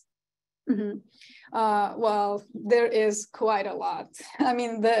techniques? Mm-hmm. Well, there is quite a lot. I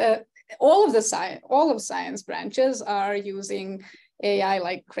mean, all of science branches are using AI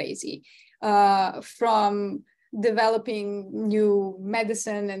like crazy, from developing new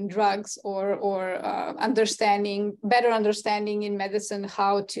medicine and drugs, or better understanding in medicine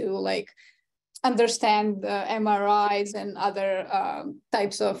how to like understand MRIs and other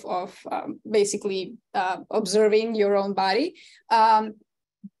types of basically observing your own body,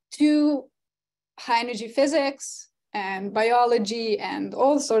 to high energy physics and biology and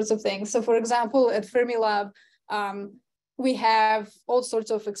all sorts of things. So for example, at Fermilab, we have all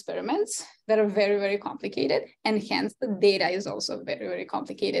sorts of experiments that are very, very complicated, and hence the data is also very, very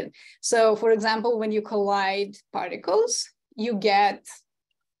complicated. So for example, when you collide particles, you get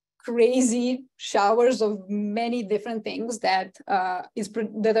crazy showers of many different things that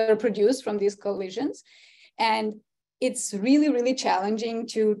are produced from these collisions. And it's really, really challenging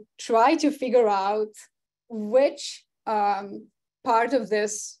to try to figure out which part of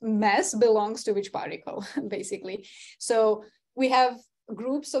this mess belongs to which particle, basically. So we have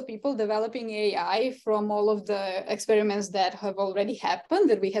groups of people developing AI from all of the experiments that have already happened,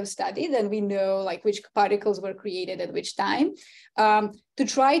 that we have studied, and we know like which particles were created at which time, to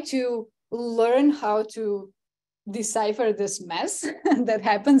try to learn how to decipher this mess that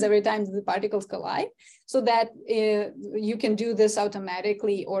happens every time the particles collide, so that you can do this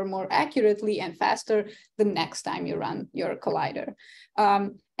automatically or more accurately and faster the next time you run your collider.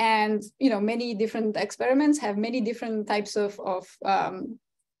 And many different experiments have many different types of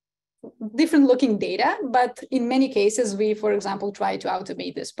different looking data, but in many cases, we, for example, try to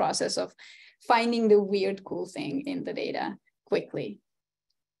automate this process of finding the weird, cool thing in the data quickly.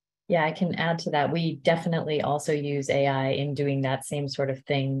 Yeah, I can add to that. We definitely also use AI in doing that same sort of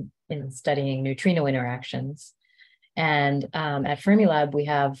thing in studying neutrino interactions. And at Fermilab, we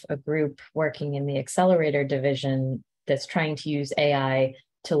have a group working in the accelerator division that's trying to use AI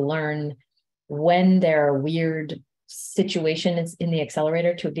to learn when there are weird situations in the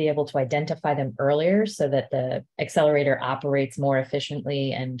accelerator to be able to identify them earlier so that the accelerator operates more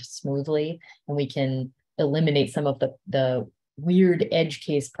efficiently and smoothly, and we can eliminate some of the weird edge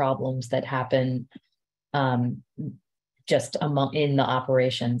case problems that happen just in the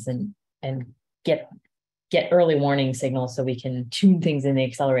operations, and get early warning signals so we can tune things in the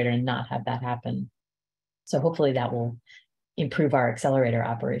accelerator and not have that happen. So hopefully that will improve our accelerator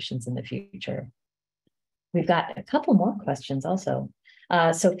operations in the future. We've got a couple more questions also.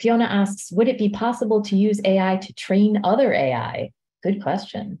 So Fiona asks, would it be possible to use AI to train other AI? Good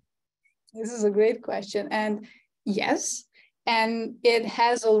question. This is a great question. And yes, and it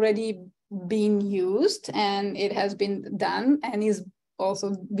has already been used and it has been done and is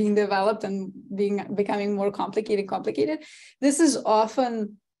also being developed and becoming more complicated. This is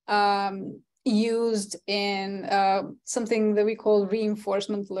often used in something that we call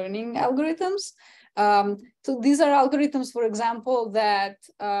reinforcement learning algorithms. So these are algorithms, for example, that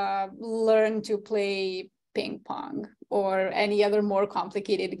learn to play ping pong or any other more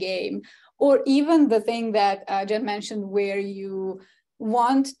complicated game, or even the thing that Jen mentioned, where you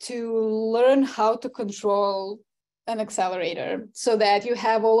want to learn how to control an accelerator so that you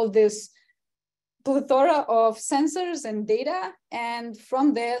have all of this plethora of sensors and data. And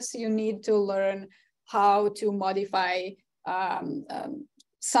from this, you need to learn how to modify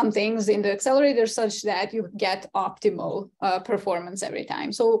some things in the accelerator such that you get optimal performance every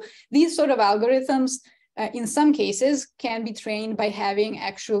time. So these sort of algorithms, in some cases, can be trained by having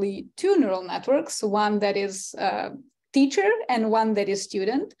actually two neural networks, one that is teacher and one that is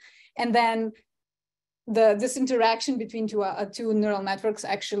student. And then this interaction between two neural networks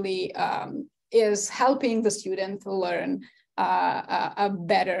actually is helping the student learn a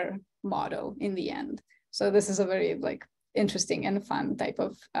better model in the end. So this is a very interesting and fun type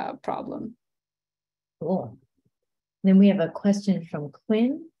of problem. Cool. Then we have a question from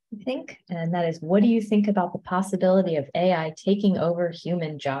Quinn, I think, and that is, what do you think about the possibility of AI taking over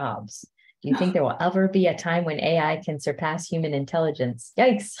human jobs? Do you think there will ever be a time when AI can surpass human intelligence?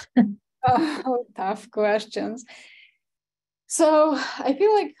 Yikes. Oh, tough questions. So I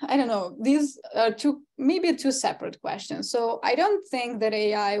feel like, I don't know, these are maybe two separate questions. So I don't think that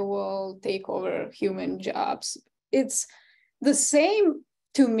AI will take over human jobs. It's the same,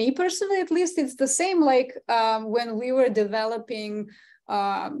 to me personally, at least, it's the same like when we were developing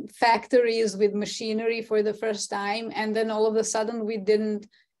factories with machinery for the first time, and then all of a sudden we didn't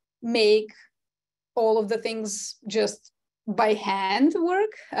make all of the things just by hand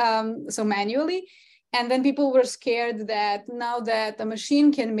work, so manually. And then people were scared that now that a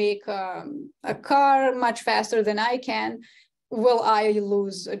machine can make a car much faster than I can, will I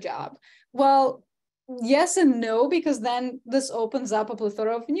lose a job? Well, yes and no, because then this opens up a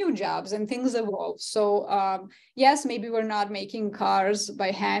plethora of new jobs and things evolve. So yes, maybe we're not making cars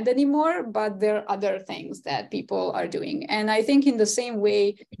by hand anymore, but there are other things that people are doing. And I think in the same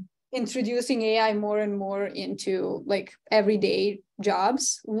way, introducing AI more and more into everyday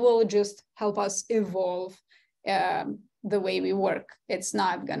jobs will just help us evolve the way we work. It's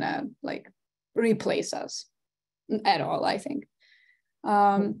not gonna replace us at all, I think.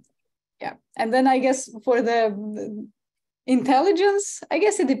 Yeah, and then I guess for the intelligence, I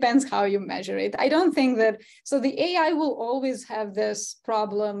guess it depends how you measure it. I don't think that, so the AI will always have this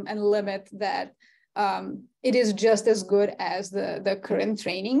problem and limit that it is just as good as the current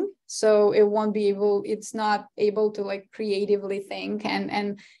training. So it won't be able, it's not able to creatively think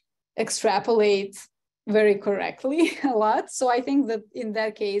and extrapolate very correctly a lot. So I think that in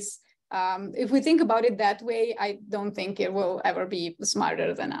that case, if we think about it that way, I don't think it will ever be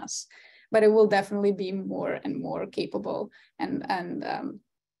smarter than us, but it will definitely be more and more capable and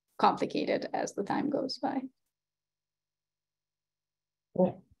complicated as the time goes by.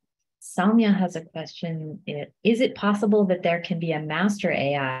 Cool. Samya has a question. Is it possible that there can be a master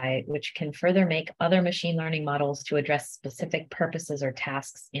AI which can further make other machine learning models to address specific purposes or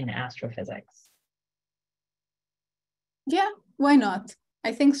tasks in astrophysics? Yeah, why not?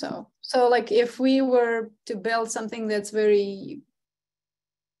 I think so. So if we were to build something that's very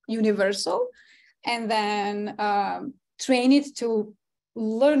universal and then train it to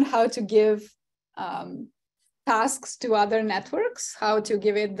learn how to give tasks to other networks, how to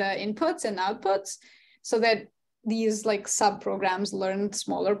give it the inputs and outputs, so that these like sub-programs learn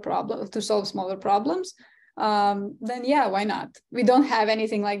smaller problems to solve smaller problems, then yeah, why not? We don't have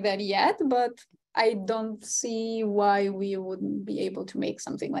anything like that yet, but I don't see why we wouldn't be able to make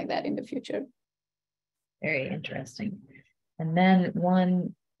something like that in the future. Very interesting. And then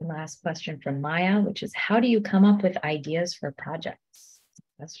one last question from Maya, which is, how do you come up with ideas for projects?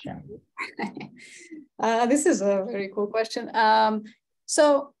 Question. This is a very cool question.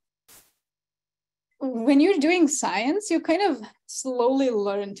 So when you're doing science, you kind of slowly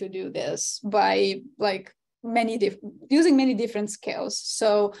learn to do this by like using many different skills.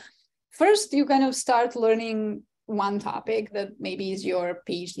 So first, you kind of start learning one topic that maybe is your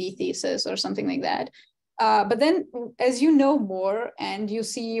PhD thesis or something like that. But then as you know more and you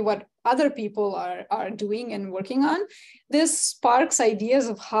see what other people are doing and working on, this sparks ideas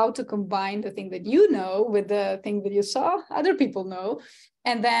of how to combine the thing that you know with the thing that you saw other people know.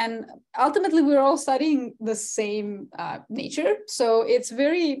 And then ultimately, we're all studying the same nature. So it's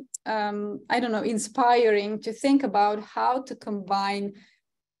very, I don't know, inspiring to think about how to combine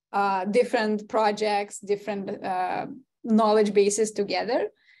different projects, different knowledge bases together.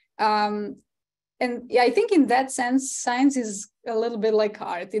 And yeah, I think in that sense, science is a little bit like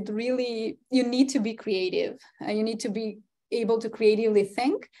art. It really, you need to be creative. You need to be able to creatively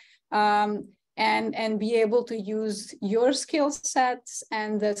think and be able to use your skill sets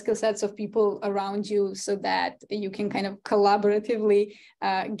and the skill sets of people around you so that you can kind of collaboratively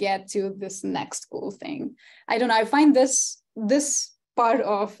get to this next cool thing. I don't know, I find this part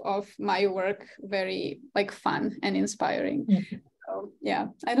of my work very like fun and inspiring. Mm-hmm. So yeah,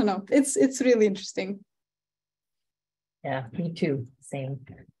 I don't know. It's really interesting. Yeah, me too. Same.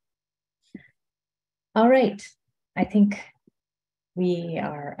 All right. I think we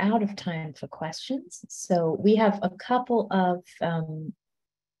are out of time for questions. So we have a couple of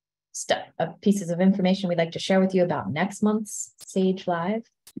pieces of information we'd like to share with you about next month's Sage Live.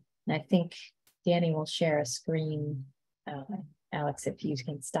 And I think Danny will share a screen. Alex, if you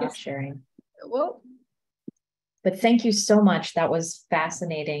can stop sharing. Well, but thank you so much. That was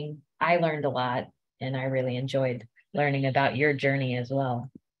fascinating. I learned a lot, and I really enjoyed learning about your journey as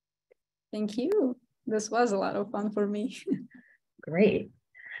well. Thank you. This was a lot of fun for me. Great.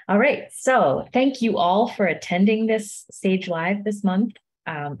 All right. So thank you all for attending this Sage Live this month.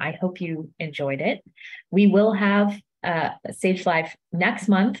 I hope you enjoyed it. We will have a Sage Live next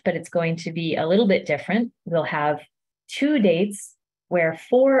month, but it's going to be a little bit different. We'll have 2 dates where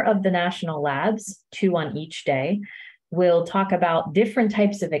 4 of the national labs, 2 on each day, will talk about different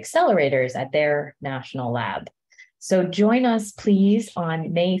types of accelerators at their national lab. So join us, please,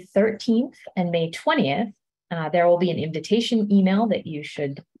 on May 13th and May 20th. There will be an invitation email that you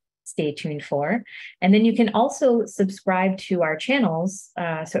should stay tuned for. And then you can also subscribe to our channels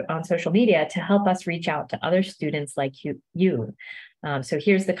on social media to help us reach out to other students like you. So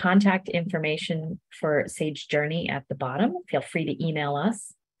here's the contact information for Sage Journey at the bottom. Feel free to email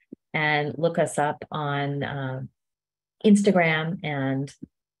us and look us up on Instagram and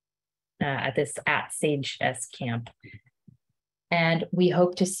at Sage S Camp. And we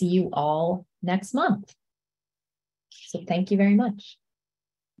hope to see you all next month. So thank you very much.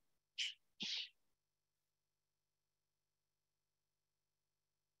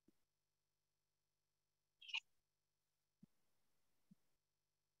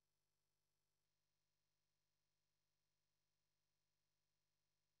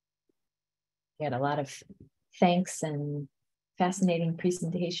 We had a lot of thanks and fascinating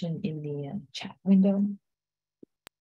presentation in the chat window.